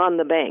basically on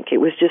the bank. It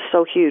was just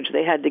so huge.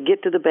 They had to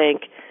get to the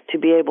bank to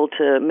be able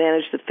to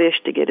manage the fish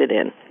to get it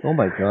in. Oh,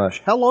 my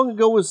gosh. How long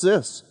ago was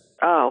this?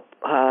 Oh,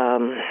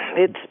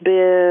 it's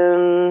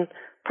been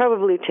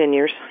probably 10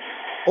 years.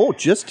 Oh,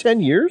 just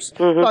 10 years?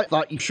 Mm-hmm. I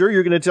thought, sure,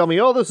 you're going to tell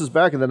me, oh, this is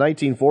back in the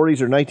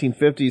 1940s or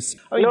 1950s.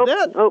 I mean,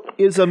 that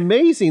is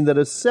amazing that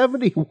a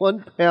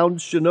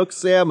 71-pound Chinook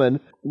salmon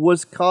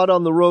was caught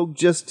on the Rogue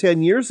just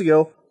 10 years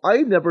ago.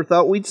 I never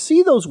thought we'd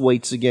see those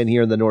weights again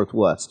here in the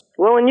Northwest.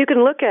 Well, and you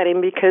can look at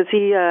him because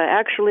he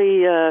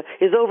actually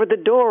is over the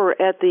door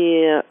at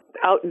the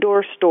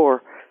outdoor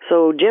store.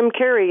 So Jim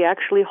Carrey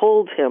actually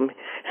holds him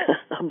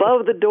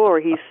above the door.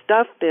 He's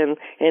stuffed in,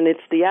 and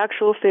it's the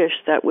actual fish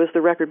that was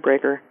the record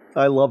breaker.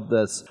 I love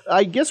this.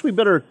 I guess we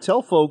better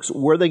tell folks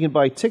where they can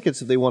buy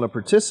tickets if they want to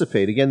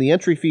participate. Again, the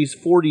entry fee is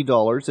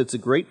 $40. It's a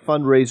great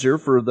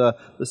fundraiser for the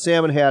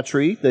salmon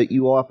hatchery that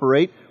you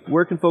operate.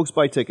 Where can folks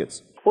buy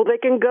tickets? Well, they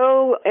can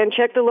go and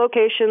check the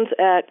locations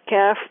at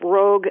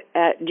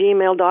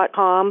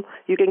calfrogue@gmail.com.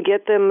 You can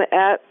get them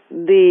at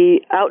the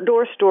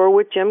outdoor store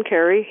with Jim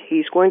Carrey.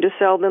 He's going to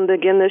sell them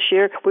again this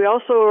year. We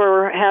also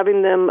are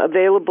having them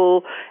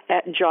available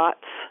at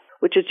Jots,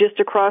 which is just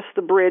across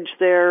the bridge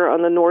there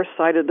on the north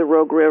side of the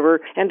Rogue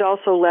River, and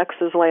also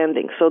Lex's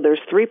Landing. So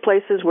there's 3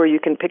 places where you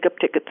can pick up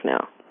tickets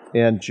now.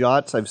 And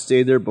Jots, I've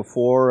stayed there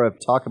before. I've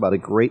talked about a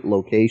great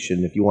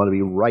location if you want to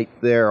be right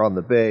there on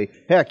the bay.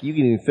 Heck, you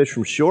can even fish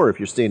from shore if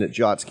you're staying at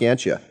Jots,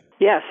 can't you?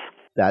 Yes.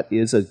 That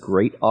is a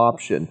great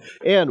option.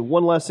 And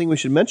one last thing we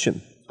should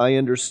mention. I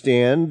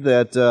understand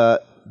that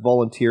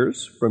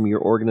volunteers from your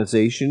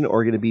organization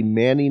are going to be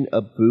manning a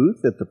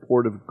booth at the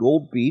Port of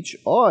Gold Beach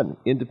on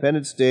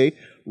Independence Day,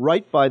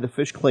 right by the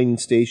fish cleaning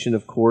station,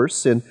 of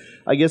course. And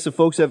I guess if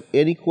folks have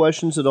any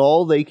questions at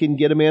all, they can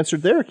get them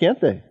answered there, can't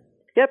they?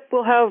 Yep,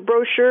 we'll have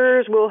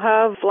brochures, we'll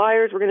have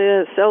flyers, we're going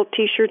to sell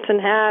T-shirts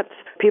and hats.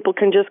 People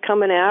can just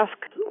come and ask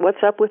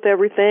what's up with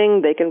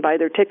everything. They can buy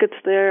their tickets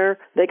there.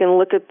 They can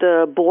look at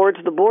the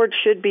boards. The boards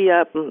should be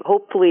up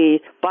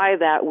hopefully by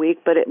that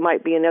week, but it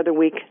might be another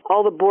week.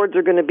 All the boards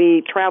are going to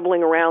be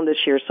traveling around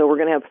this year, so we're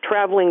going to have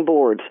traveling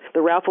boards.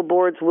 The raffle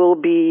boards will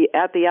be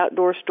at the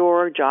outdoor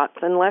store,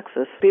 Jots and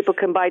Lexus. People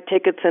can buy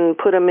tickets and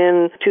put them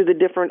in to the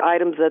different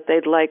items that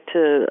they'd like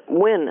to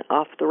win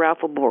off the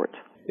raffle boards.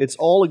 It's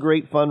all a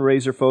great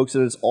fundraiser, folks,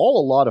 and it's all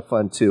a lot of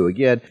fun, too.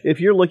 Again, if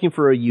you're looking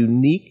for a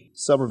unique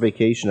summer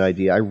vacation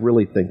idea, I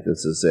really think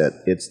this is it.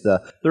 It's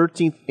the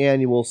 13th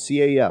annual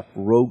CAF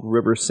Rogue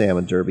River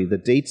Salmon Derby. The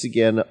date's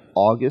again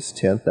August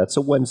 10th. That's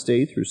a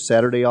Wednesday through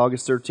Saturday,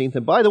 August 13th.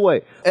 And by the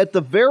way, at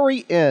the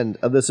very end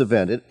of this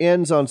event, it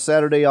ends on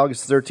Saturday,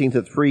 August 13th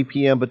at 3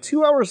 p.m., but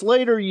 2 hours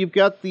later, you've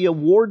got the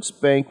awards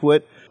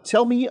banquet.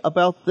 Tell me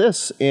about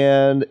this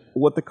and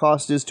what the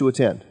cost is to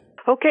attend.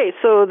 Okay,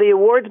 so the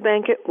awards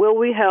banquet will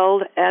be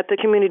held at the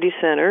community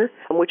center,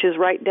 which is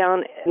right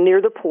down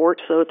near the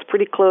port, so it's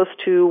pretty close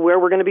to where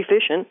we're going to be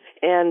fishing.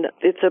 And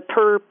it's a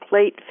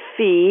per-plate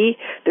fee.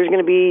 There's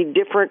going to be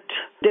different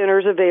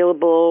dinners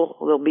available.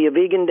 There'll be a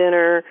vegan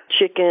dinner,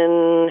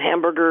 chicken,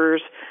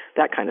 hamburgers,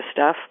 that kind of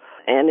stuff.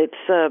 And it's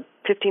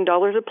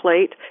 $15 a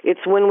plate.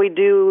 It's when we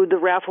do the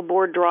raffle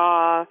board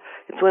draw.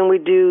 It's when we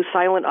do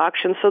silent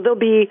auction. So there'll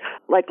be,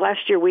 like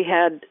last year we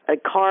had a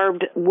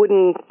carved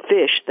wooden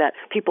fish that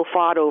people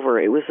fought over.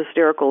 It was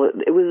hysterical.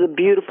 It was a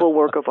beautiful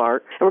work of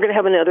art. And we're going to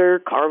have another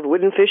carved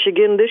wooden fish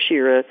again this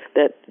year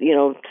that,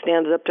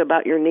 stands up to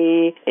about your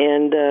knee,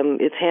 and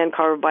it's hand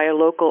carved by a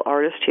local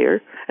artist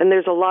here. And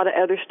there's a lot of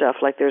other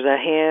stuff, like there's a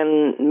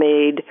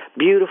handmade,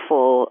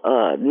 beautiful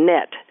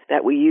net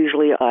that we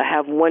usually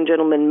have one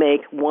gentleman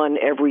make one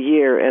every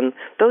year. And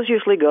those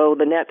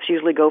the nets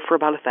usually go for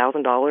about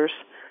 $1,000.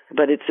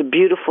 But it's a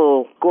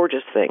beautiful,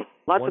 gorgeous thing.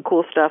 Lots of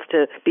cool stuff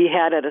to be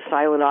had at a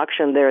silent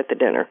auction there at the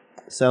dinner.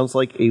 Sounds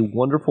like a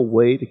wonderful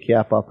way to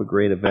cap off a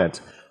great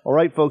event. All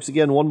right, folks,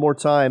 again, one more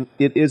time.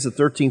 It is the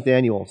 13th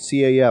annual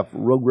CAF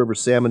Rogue River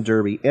Salmon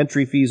Derby.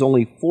 Entry fee is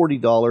only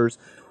 $40.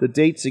 The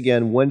dates,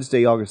 again,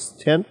 Wednesday,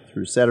 August 10th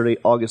through Saturday,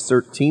 August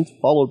 13th,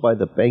 followed by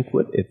the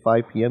banquet at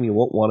 5 p.m. You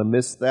won't want to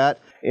miss that.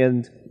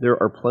 And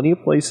there are plenty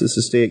of places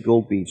to stay at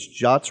Gold Beach.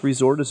 Jots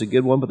Resort is a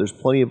good one, but there's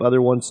plenty of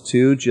other ones,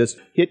 too. Just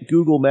hit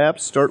Google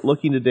Maps, start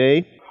looking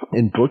today,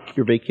 and book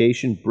your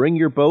vacation. Bring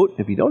your boat.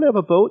 If you don't have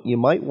a boat, you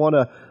might want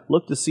to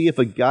look to see if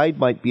a guide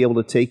might be able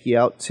to take you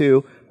out,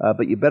 too.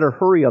 But you better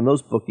hurry on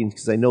those bookings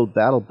because I know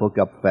that'll book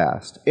up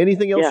fast.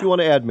 Anything else you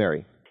want to add,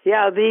 Mary?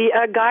 Yeah,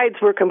 the guides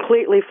were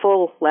completely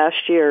full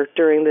last year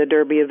during the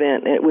Derby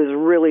event. It was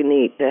really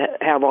neat to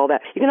have all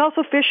that. You can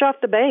also fish off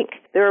the bank.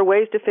 There are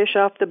ways to fish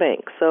off the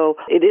bank. So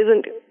it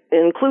isn't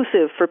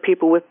inclusive for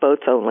people with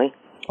boats only.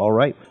 All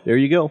right, there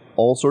you go.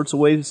 All sorts of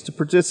ways to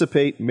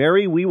participate.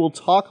 Mary, we will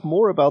talk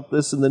more about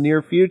this in the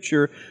near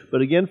future.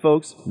 But again,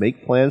 folks,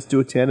 make plans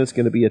to attend. It's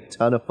going to be a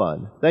ton of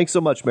fun. Thanks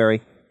so much,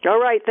 Mary. All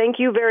right, thank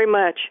you very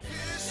much.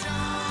 Fish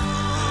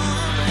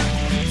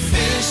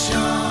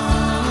on.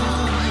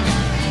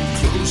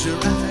 Close your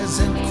eyes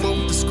and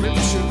quote the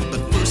scripture,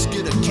 but first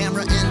get a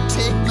camera and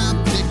take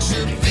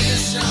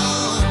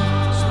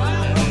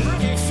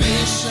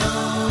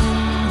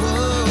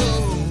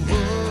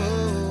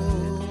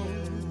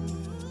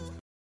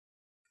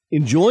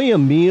Enjoy a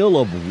meal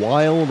of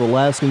wild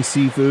Alaskan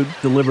seafood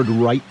delivered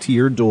right to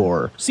your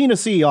door. Sina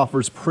Sea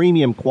offers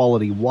premium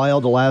quality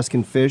wild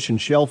Alaskan fish and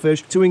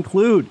shellfish to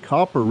include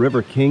Copper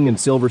River king and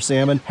silver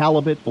salmon,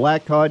 halibut,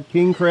 black cod,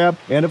 king crab,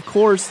 and of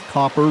course,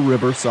 Copper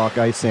River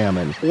sockeye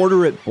salmon.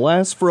 Order it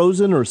blast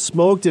frozen or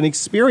smoked and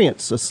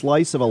experience a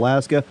slice of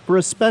Alaska for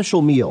a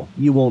special meal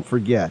you won't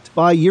forget.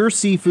 Buy your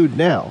seafood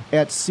now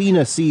at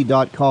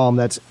sinasea.com.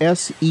 That's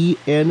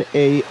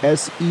SENASEA,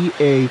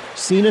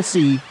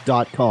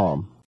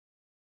 sinasea.com.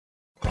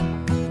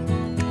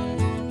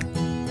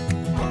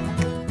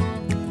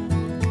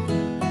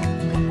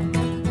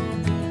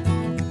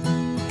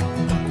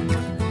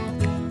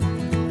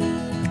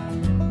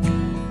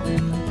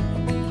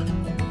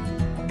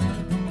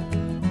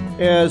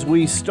 As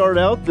we start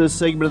out this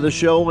segment of the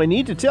show, I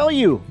need to tell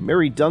you,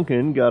 Mary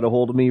Duncan got a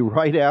hold of me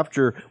right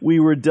after we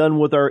were done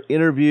with our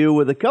interview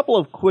with a couple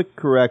of quick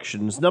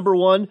corrections. Number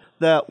one,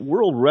 that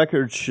world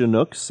record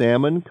Chinook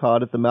salmon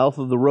caught at the mouth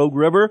of the Rogue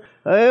River,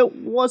 it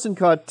wasn't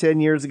caught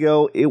 10 years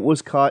ago, it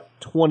was caught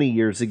 20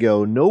 years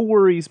ago. No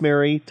worries,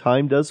 Mary,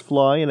 time does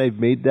fly, and I've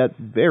made that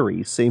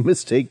very same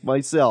mistake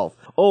myself.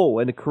 Oh,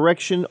 and a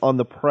correction on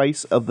the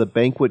price of the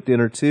banquet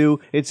dinner, too.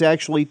 It's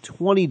actually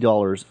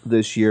 $20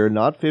 this year,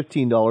 not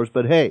 $15,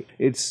 but hey,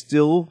 it's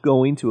still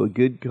going to a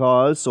good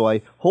cause, so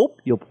I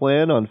hope you'll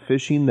plan on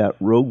fishing that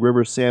Rogue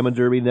River Salmon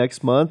Derby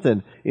next month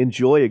and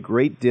enjoy a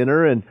great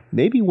dinner and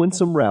maybe win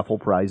some raffle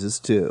prizes,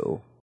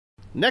 too.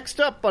 Next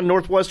up on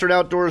Northwestern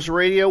Outdoors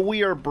Radio,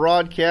 we are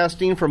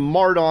broadcasting from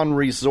Mardon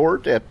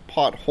Resort at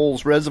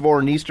Potholes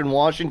Reservoir in eastern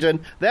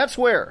Washington. That's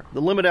where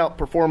the Limit Out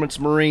Performance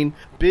Marine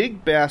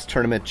Big Bass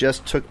Tournament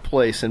just took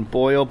place, and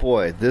boy oh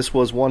boy, this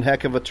was one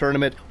heck of a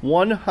tournament.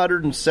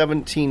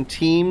 117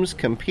 teams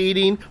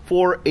competing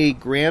for a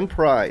grand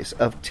prize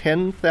of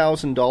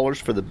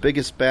 $10,000 for the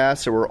biggest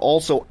bass. There were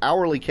also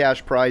hourly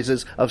cash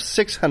prizes of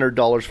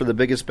 $600 for the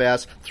biggest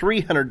bass,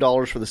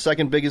 $300 for the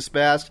second biggest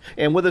bass,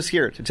 and with us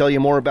here to tell you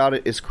more about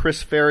it is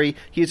Chris Ferry.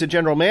 He is a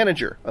general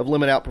manager of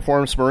Limit Out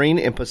Performance Marine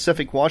in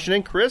Pacific,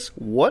 Washington. Chris,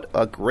 what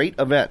a great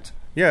event.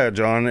 Yeah,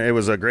 John, it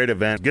was a great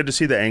event. Good to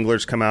see the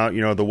anglers come out.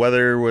 You know, the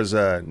weather was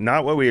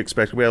not what we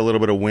expected. We had a little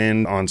bit of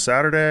wind on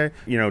Saturday.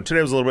 You know,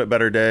 today was a little bit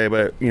better day,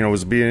 but, you know, it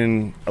was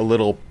being a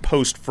little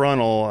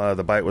post-frontal.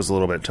 The bite was a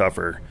little bit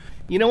tougher.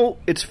 You know,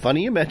 it's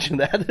funny you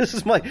mentioned that. This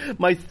is my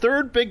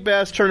third big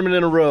bass tournament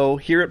in a row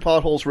here at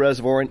Potholes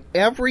Reservoir, and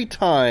every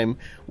time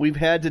we've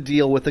had to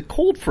deal with a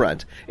cold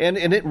front, and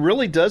it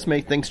really does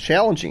make things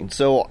challenging.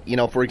 So, you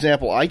know, for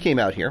example, I came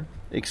out here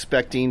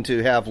expecting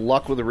to have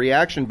luck with the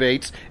reaction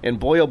baits, and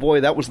boy, oh boy,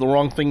 that was the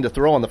wrong thing to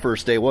throw on the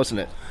first day, wasn't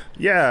it?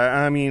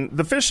 Yeah, I mean,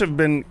 the fish have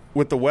been,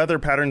 with the weather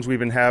patterns we've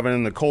been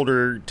having, the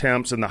colder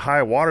temps and the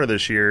high water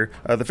this year,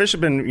 the fish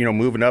have been, you know,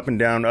 moving up and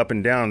down.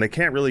 They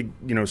can't really,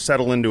 you know,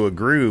 settle into a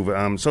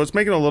groove. So it's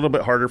making it a little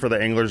bit harder for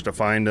the anglers to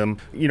find them.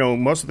 You know,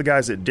 most of the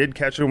guys that did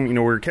catch them, you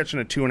know, we were catching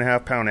a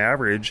 2.5 pound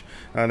average.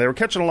 They were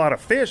catching a lot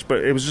of fish,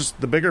 but it was just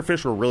the bigger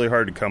fish were really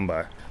hard to come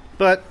by.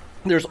 But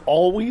there's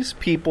always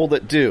people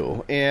that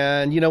do.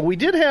 And, you know, we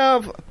did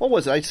have, what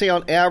was it? I'd say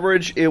on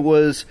average, it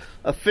was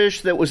a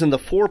fish that was in the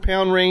 4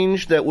 pound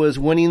range that was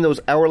winning those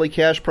hourly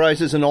cash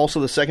prizes and also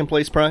the second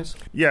place prize?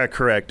 Yeah,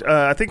 correct.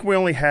 I think we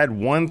only had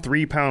one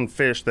 3 pound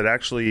fish that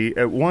actually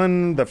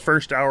won the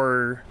first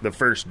hour the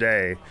first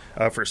day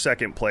for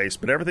second place,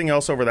 but everything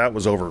else over that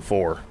was over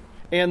 4.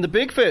 And the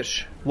big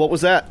fish, what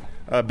was that?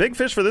 Big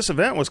fish for this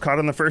event was caught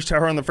in the first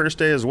hour on the first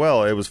day as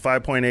well. It was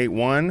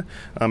 5.81.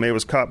 It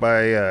was caught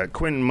by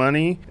Quentin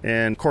Money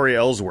and Corey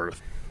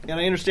Ellsworth. And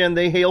I understand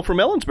they hail from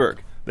Ellensburg.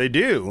 They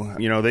do.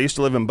 You know, they used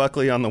to live in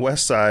Buckley on the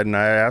west side, and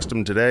I asked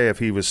him today if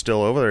he was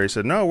still over there. He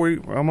said, no,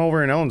 I'm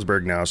over in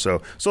Ellensburg now.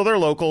 So they're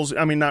locals.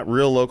 I mean, not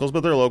real locals, but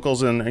they're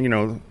locals. And you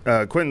know,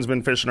 Quentin's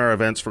been fishing our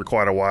events for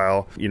quite a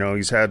while. You know,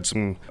 he's had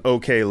some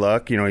okay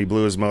luck. You know, he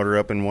blew his motor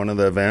up in one of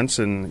the events,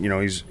 and, you know,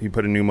 he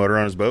put a new motor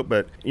on his boat.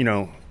 But, you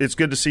know, it's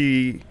good to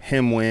see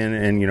him win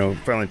and, you know,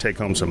 finally take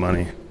home some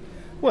money.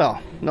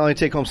 Well, not only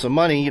take home some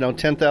money, you know,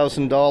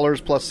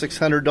 $10,000 plus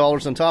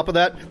 $600 on top of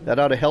that, that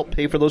ought to help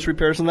pay for those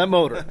repairs on that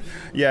motor.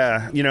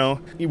 Yeah, you know,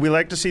 we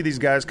like to see these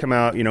guys come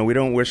out. You know, we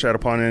don't wish that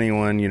upon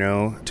anyone. You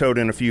know, towed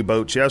in a few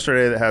boats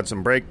yesterday that had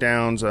some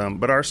breakdowns,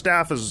 but our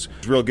staff is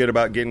real good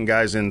about getting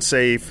guys in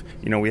safe.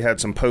 You know, we had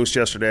some posts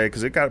yesterday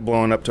because it got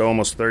blown up to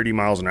almost 30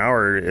 miles an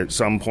hour at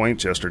some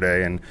points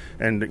yesterday,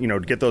 and you know,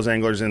 to get those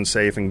anglers in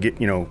safe and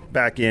get, you know,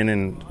 back in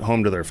and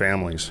home to their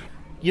families.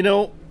 You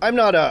know, I'm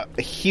not a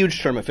huge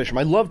tournament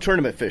fisherman. I love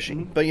tournament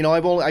fishing, but, you know,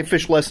 I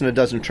fished less than a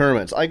dozen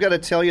tournaments. I got to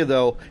tell you,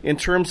 though, in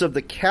terms of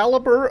the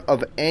caliber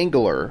of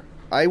angler,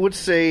 I would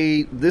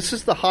say this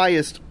is the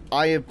highest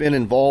I have been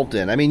involved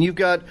in. I mean, you've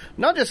got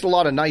not just a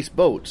lot of nice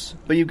boats,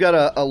 but you've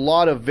got a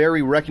lot of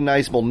very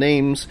recognizable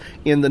names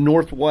in the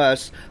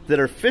Northwest that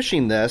are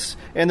fishing this,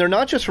 and they're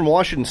not just from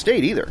Washington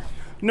State either.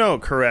 No,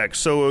 correct.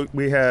 So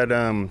we had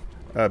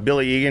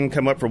Billy Egan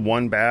come up from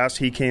One Bass.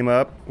 He came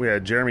up. We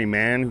had Jeremy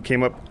Mann, who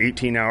came up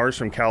 18 hours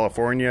from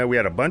California. We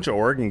had a bunch of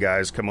Oregon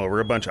guys come over.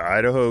 A bunch of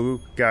Idaho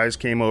guys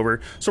came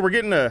over. So we're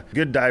getting a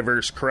good,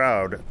 diverse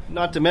crowd.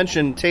 Not to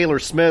mention Taylor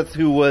Smith,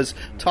 who was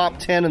top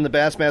 10 in the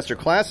Bassmaster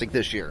Classic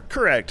this year.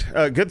 Correct.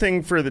 Good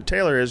thing for the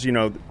Taylor is,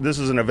 this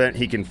is an event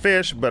he can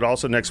fish, but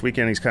also next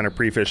weekend he's kind of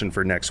pre-fishing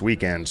for next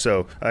weekend.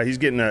 So he's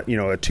getting a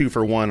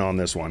 2-for-1 on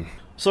this one.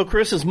 So,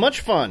 Chris, as much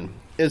fun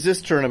as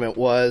this tournament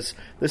was,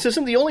 this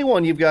isn't the only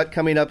one you've got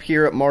coming up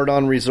here at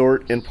Mardon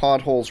Resort in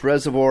Potholes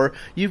Reservoir.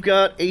 You've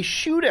got a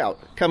shootout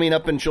coming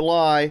up in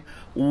July.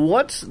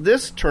 What's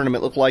this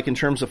tournament look like in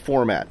terms of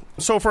format?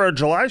 So for our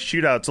July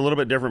shootout, it's a little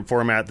bit different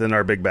format than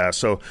our Big Bass.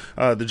 So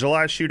the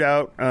July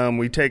shootout,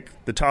 we take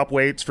the top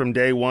weights from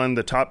day one.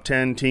 The top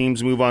 10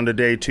 teams move on to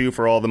day two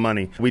for all the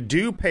money. We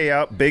do pay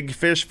out big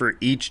fish for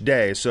each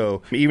day.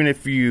 So even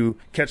if you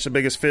catch the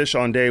biggest fish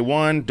on day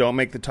one, don't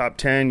make the top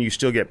 10, you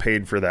still get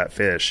paid for that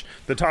fish.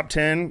 The top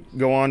 10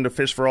 go on to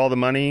fish for all the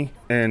money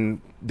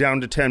and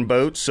down to 10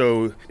 boats,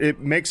 so it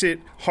makes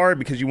it hard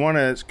because you want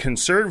to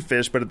conserve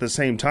fish, but at the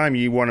same time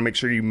you want to make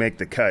sure you make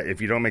the cut.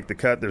 If you don't make the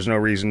cut, there's no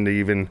reason to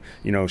even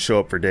show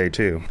up for day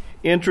two.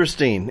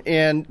 Interesting.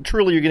 And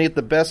truly you're going to get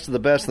the best of the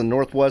best in the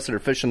Northwest that are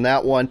fishing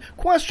that one.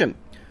 Question: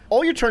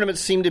 all your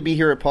tournaments seem to be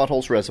here at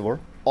Potholes Reservoir.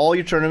 All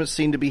your tournaments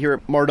seem to be here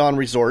at Mardon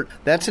Resort.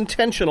 That's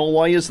intentional.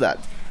 Why is that?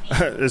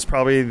 It's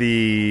probably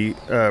the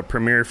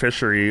premier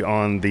fishery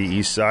on the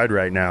east side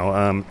right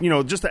now.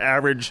 Just the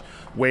average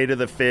weight of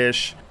the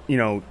fish,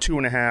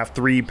 2.5,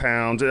 3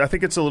 pounds. I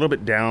think it's a little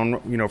bit down,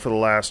 for the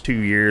last 2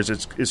 years.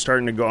 It's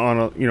starting to go on,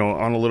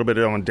 on a little bit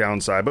on the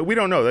downside. But we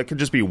don't know. That could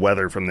just be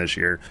weather from this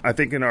year. I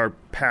think in our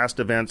past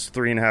events,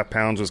 3.5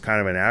 pounds was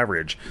kind of an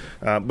average.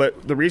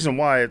 But the reason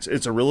why,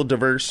 it's a real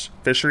diverse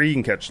fishery. You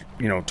can catch,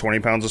 20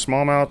 pounds of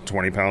smallmouth,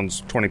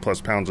 20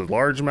 plus pounds of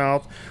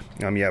largemouth.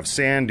 You have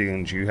sand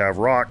dunes, you have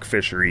rock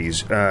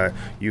fisheries,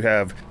 you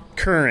have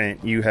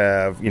current, you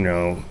have,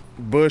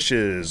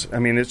 bushes.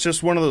 It's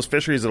just one of those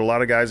fisheries that a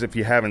lot of guys, if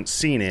you haven't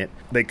seen it,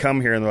 they come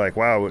here and they're like,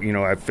 wow,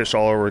 I've fished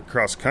all over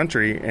across the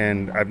country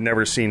and I've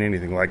never seen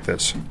anything like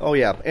this. Oh,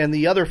 yeah. And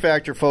the other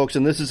factor, folks,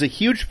 and this is a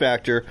huge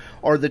factor,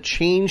 are the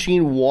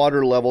changing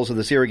water levels of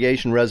this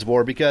irrigation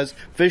reservoir, because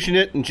fishing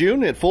it in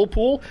June at full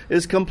pool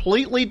is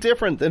completely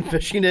different than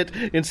fishing it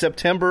in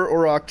September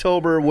or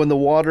October when the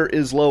water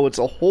is low. It's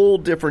a whole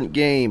different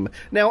game.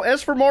 Now,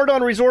 as for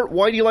Mardon Resort,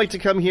 why do you like to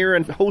come here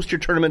and host your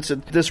tournaments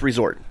at this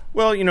resort?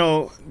 Well,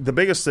 the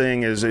biggest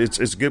thing is it's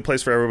a good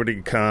place for everybody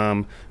to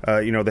come.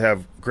 They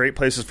have great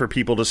places for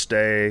people to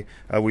stay.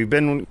 We've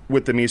been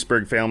with the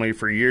Meisberg family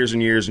for years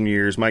and years and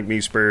years, Mike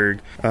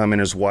Meisberg and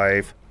his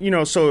wife.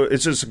 So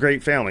it's just a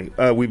great family.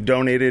 We've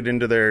donated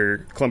into their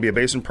Columbia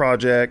Basin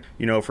project,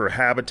 for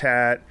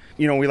habitat.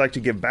 We like to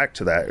give back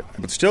to that.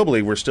 But still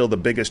believe we're still the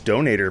biggest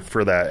donator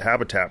for that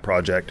habitat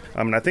project.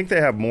 And I think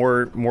they have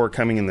more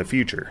coming in the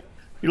future.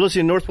 You're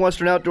listening to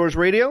Northwestern Outdoors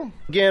Radio.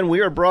 Again,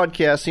 we are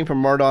broadcasting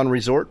from Mardon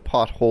Resort,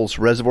 Potholes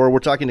Reservoir. We're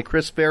talking to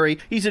Chris Ferry.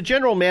 He's a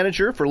general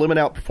manager for Limit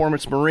Out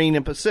Performance Marine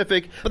and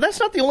Pacific. But that's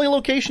not the only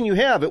location you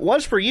have. It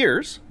was for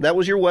years. That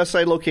was your west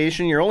side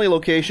location, your only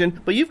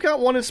location. But you've got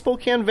one in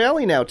Spokane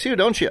Valley now, too,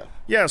 don't you?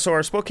 Yeah, so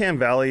our Spokane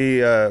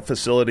Valley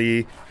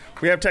facility,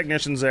 we have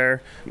technicians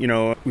there.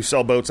 We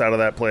sell boats out of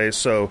that place.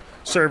 So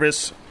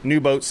service, new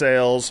boat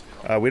sales.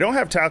 We don't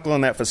have tackle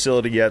in that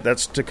facility yet.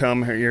 That's to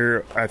come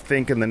here, I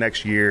think, in the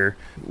next year.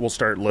 We'll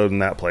start loading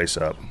that place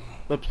up.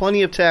 But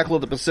plenty of tackle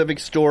at the Pacific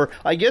store.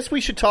 I guess we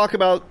should talk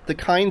about the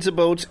kinds of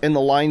boats and the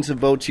lines of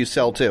boats you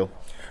sell, too.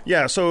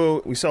 Yeah,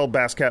 so we sell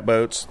Bass Cat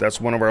boats. That's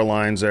one of our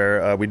lines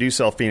there. We do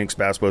sell Phoenix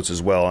bass boats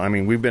as well.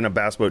 We've been a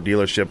bass boat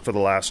dealership for the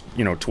last,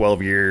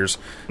 12 years.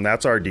 And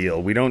that's our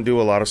deal. We don't do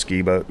a lot of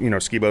ski boat.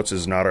 Ski boats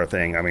is not our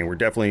thing. We're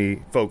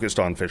definitely focused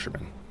on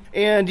fishermen.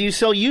 And you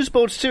sell used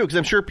boats, too, because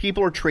I'm sure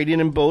people are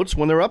trading in boats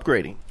when they're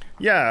upgrading.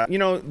 Yeah,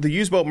 the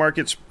used boat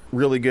market's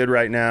really good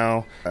right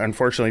now.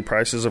 Unfortunately,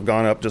 prices have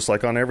gone up just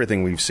like on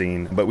everything we've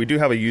seen. But we do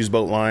have a used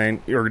boat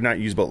line, or not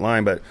used boat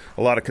line, but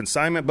a lot of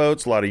consignment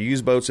boats, a lot of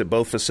used boats at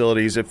both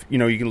facilities. If you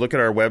can look at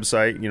our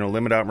website,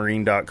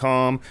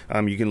 limitoutmarine.com.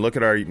 You can look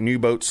at our new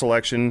boat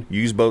selection,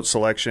 used boat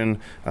selection,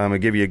 and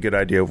give you a good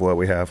idea of what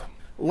we have.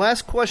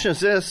 Last question is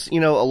this. A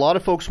lot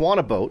of folks want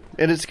a boat,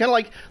 and it's kind of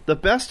like the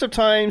best of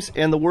times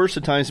and the worst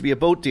of times to be a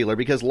boat dealer,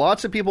 because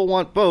lots of people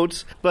want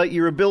boats, but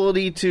your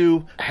ability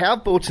to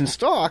have boats in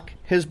stock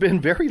has been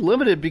very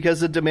limited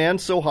because the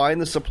demand's so high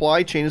and the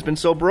supply chain has been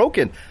so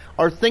broken.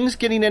 Are things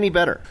getting any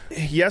better?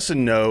 Yes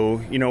and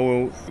no.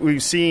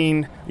 We've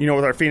seen,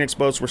 with our Phoenix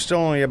boats, we're still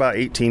only about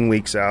 18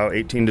 weeks out,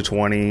 18 to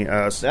 20.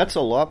 That's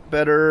a lot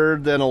better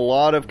than a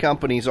lot of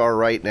companies are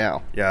right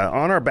now. Yeah,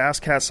 on our Bass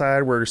Cat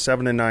side, we're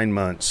 7 to 9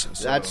 months.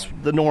 So that's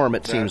the norm,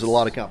 it seems, with a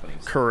lot of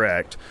companies.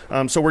 Correct.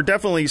 So we're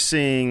definitely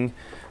seeing,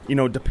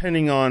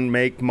 depending on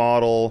make,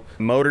 model,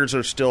 motors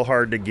are still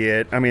hard to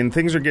get. I mean,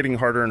 things are getting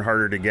harder and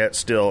harder to get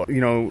still.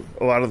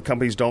 A lot of the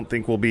companies don't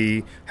think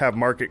we'll have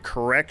market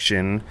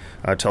correction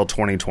till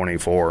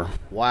 2024.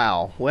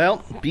 Wow.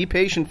 Well, be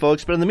patient,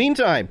 folks. But in the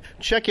meantime,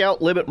 check out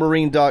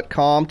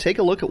limitmarine.com. Take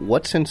a look at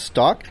what's in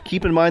stock.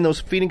 Keep in mind those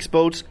Phoenix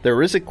boats.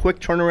 There is a quick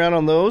turnaround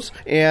on those.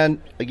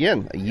 And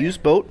again, a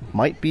used boat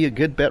might be a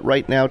good bet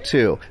right now,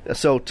 too.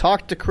 So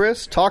talk to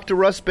Chris, talk to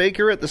Russ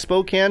Baker at the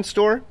Spokane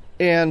store,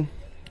 and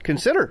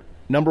consider,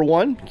 number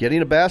one,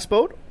 getting a bass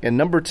boat, and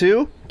number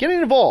two,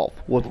 getting involved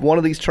with one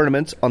of these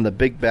tournaments on the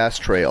Big Bass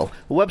Trail.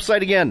 The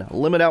website again,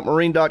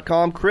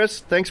 limitoutmarine.com. Chris,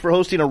 thanks for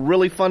hosting a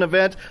really fun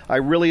event. I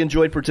really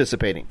enjoyed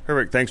participating.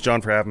 Perfect. Thanks,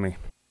 John, for having me.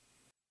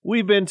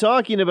 We've been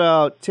talking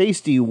about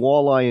tasty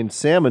walleye and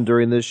salmon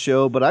during this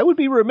show, but I would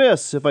be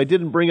remiss if I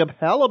didn't bring up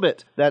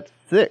halibut, that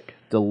thick,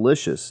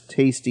 delicious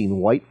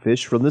tasting white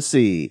fish from the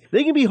sea.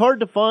 They can be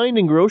hard to find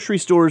in grocery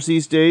stores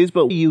these days,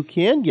 but you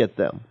can get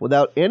them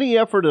without any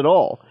effort at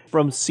all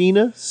from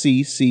Sina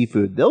Sea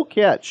Seafood. They'll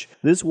catch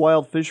this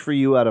wild fish for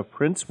you out of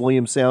Prince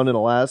William Sound in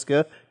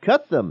Alaska,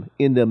 cut them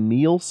into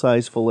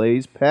meal-sized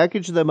fillets,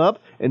 package them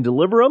up, and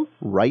deliver them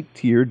right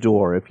to your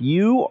door. If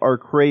you are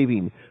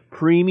craving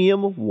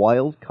premium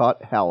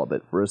wild-caught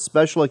halibut for a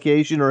special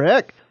occasion, or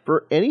heck,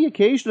 for any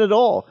occasion at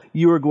all,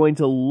 you are going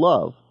to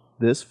love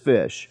this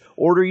fish.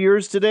 Order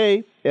yours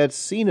today at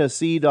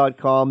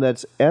sinasea.com.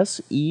 That's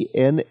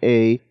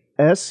SENASEA,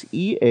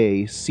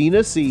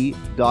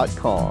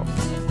 sinasea.com.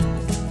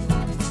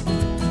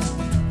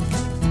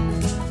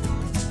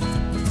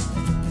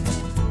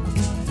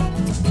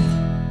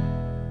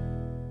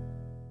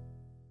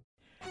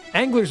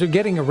 Anglers are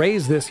getting a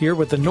raise this year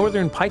with the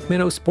Northern Pike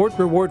Minnow Sport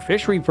Reward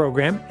Fishery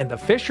Program, and the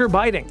fish are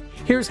biting.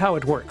 Here's how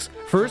it works.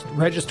 First,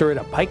 register at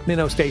a pike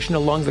minnow station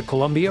along the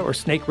Columbia or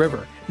Snake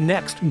River.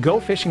 Next, go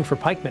fishing for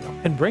pike minnow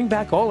and bring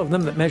back all of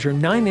them that measure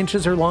 9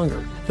 inches or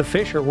longer. The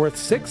fish are worth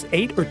 $6,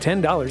 $8, or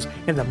 $10,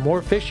 and the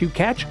more fish you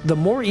catch, the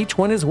more each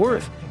one is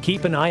worth.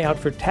 Keep an eye out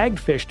for tagged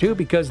fish too,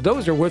 because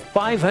those are worth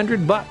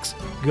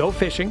 $500. Go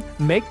fishing,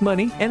 make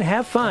money, and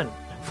have fun.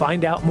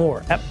 Find out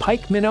more at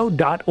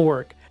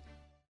pikeminnow.org.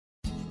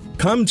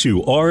 Come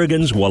to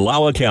Oregon's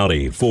Wallowa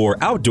County for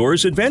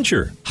outdoors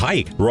adventure.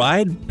 Hike,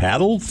 ride,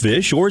 paddle,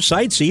 fish, or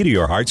sightsee to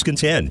your heart's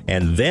content.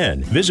 And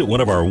then visit one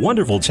of our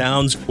wonderful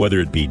towns, whether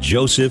it be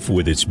Joseph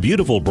with its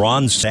beautiful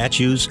bronze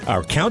statues,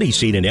 our county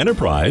seat in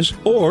Enterprise,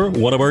 or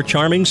one of our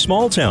charming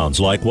small towns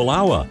like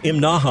Wallowa,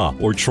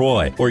 Imnaha, or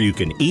Troy, where you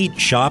can eat,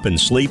 shop, and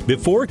sleep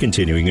before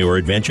continuing your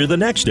adventure the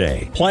next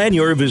day. Plan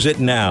your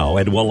visit now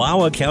at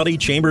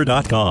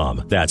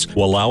WallowaCountyChamber.com. That's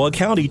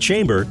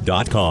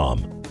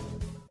WallowaCountyChamber.com.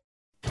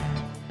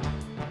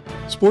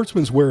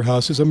 Sportsman's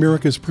Warehouse is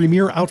America's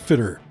premier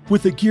outfitter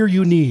with the gear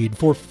you need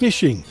for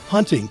fishing,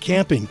 hunting,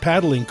 camping,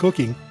 paddling,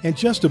 cooking, and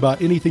just about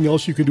anything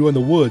else you can do in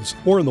the woods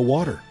or in the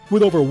water.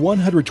 With over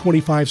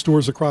 125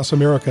 stores across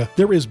America,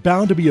 there is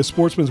bound to be a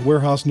Sportsman's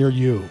Warehouse near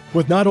you,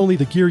 with not only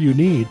the gear you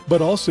need,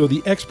 but also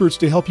the experts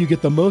to help you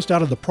get the most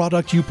out of the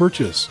product you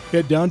purchase.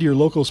 Head down to your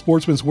local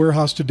Sportsman's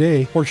Warehouse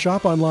today or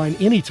shop online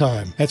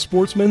anytime at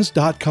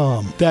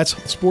sportsmans.com. That's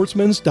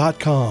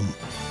sportsmans.com.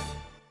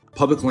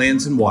 Public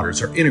lands and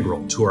waters are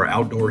integral to our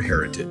outdoor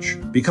heritage.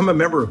 Become a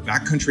member of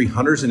Backcountry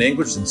Hunters and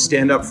Anglers and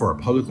stand up for our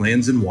public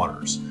lands and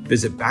waters.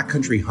 Visit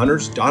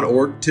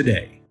backcountryhunters.org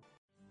today.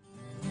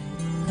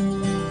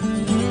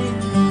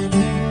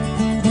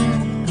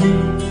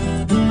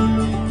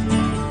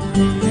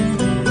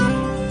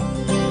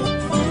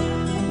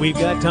 We've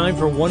got time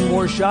for one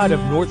more shot of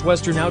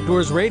Northwestern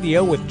Outdoors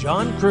Radio with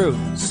John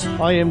Cruz.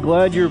 I am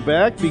glad you're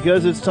back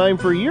because it's time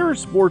for your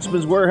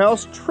Sportsman's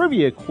Warehouse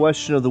trivia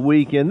question of the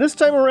week. And this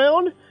time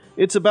around,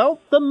 it's about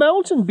the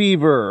mountain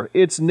beaver.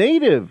 It's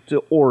native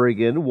to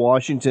Oregon,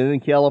 Washington,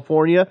 and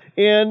California.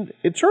 And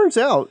it turns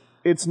out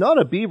it's not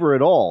a beaver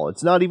at all.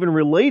 It's not even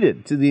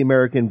related to the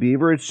American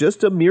beaver. It's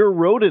just a mere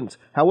rodent.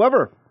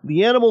 However,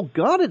 the animal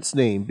got its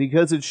name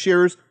because it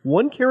shares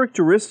one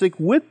characteristic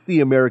with the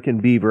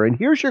American beaver. And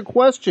here's your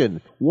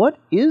question. What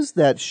is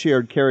that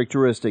shared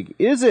characteristic?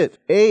 Is it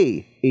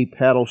A, a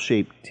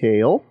paddle-shaped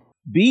tail,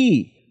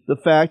 B, the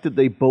fact that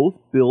they both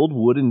build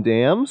wooden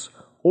dams,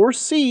 or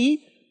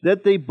C,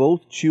 that they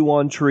both chew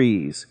on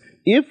trees?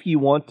 If you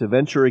want to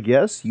venture a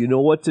guess, you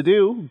know what to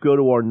do. Go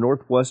to our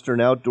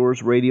Northwestern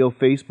Outdoors Radio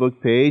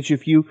Facebook page.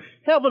 If you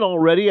haven't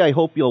already, I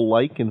hope you'll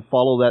like and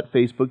follow that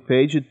Facebook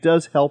page. It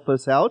does help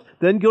us out.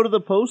 Then go to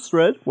the post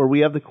thread where we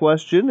have the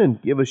question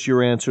and give us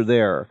your answer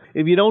there.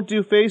 If you don't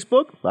do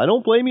Facebook, I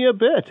don't blame you a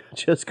bit.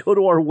 Just go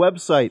to our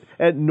website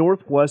at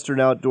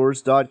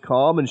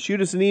northwesternoutdoors.com and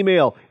shoot us an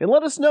email and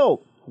let us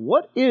know,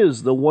 what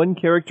is the one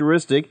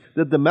characteristic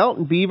that the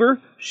mountain beaver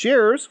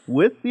shares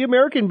with the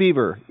American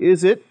beaver?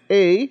 Is it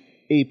A,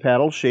 a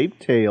paddle-shaped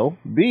tail,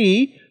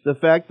 B, the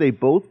fact they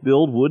both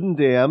build wooden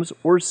dams,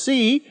 or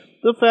C,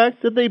 the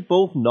fact that they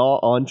both gnaw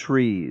on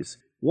trees?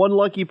 One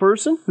lucky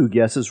person who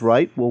guesses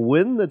right will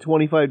win the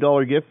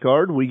 $25 gift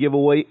card we give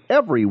away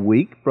every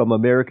week from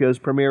America's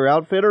Premier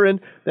Outfitter, and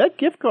that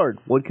gift card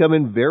would come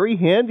in very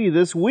handy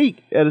this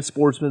week at a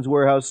Sportsman's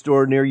Warehouse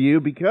store near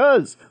you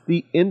because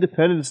the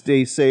Independence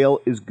Day sale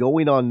is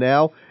going on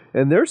now,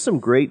 and there's some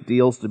great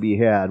deals to be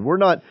had. We're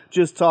not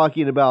just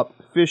talking about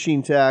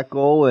fishing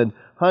tackle and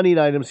hunting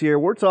items here.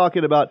 We're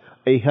talking about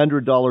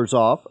 $100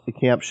 off a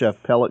Camp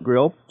Chef pellet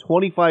grill,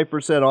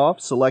 25% off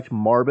select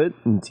Marbot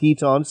and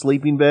Teton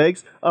sleeping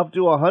bags, up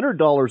to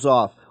 $100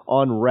 off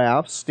on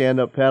rafts,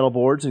 stand-up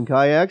paddleboards, and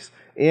kayaks,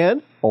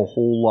 and a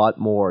whole lot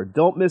more.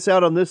 Don't miss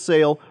out on this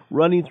sale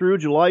running through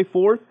July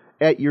 4th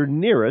at your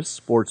nearest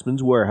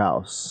Sportsman's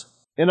Warehouse.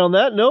 And on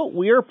that note,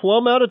 we are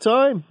plumb out of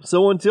time.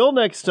 So until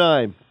next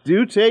time,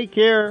 do take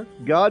care,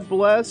 God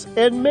bless,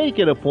 and make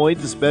it a point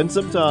to spend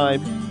some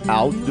time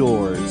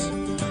outdoors.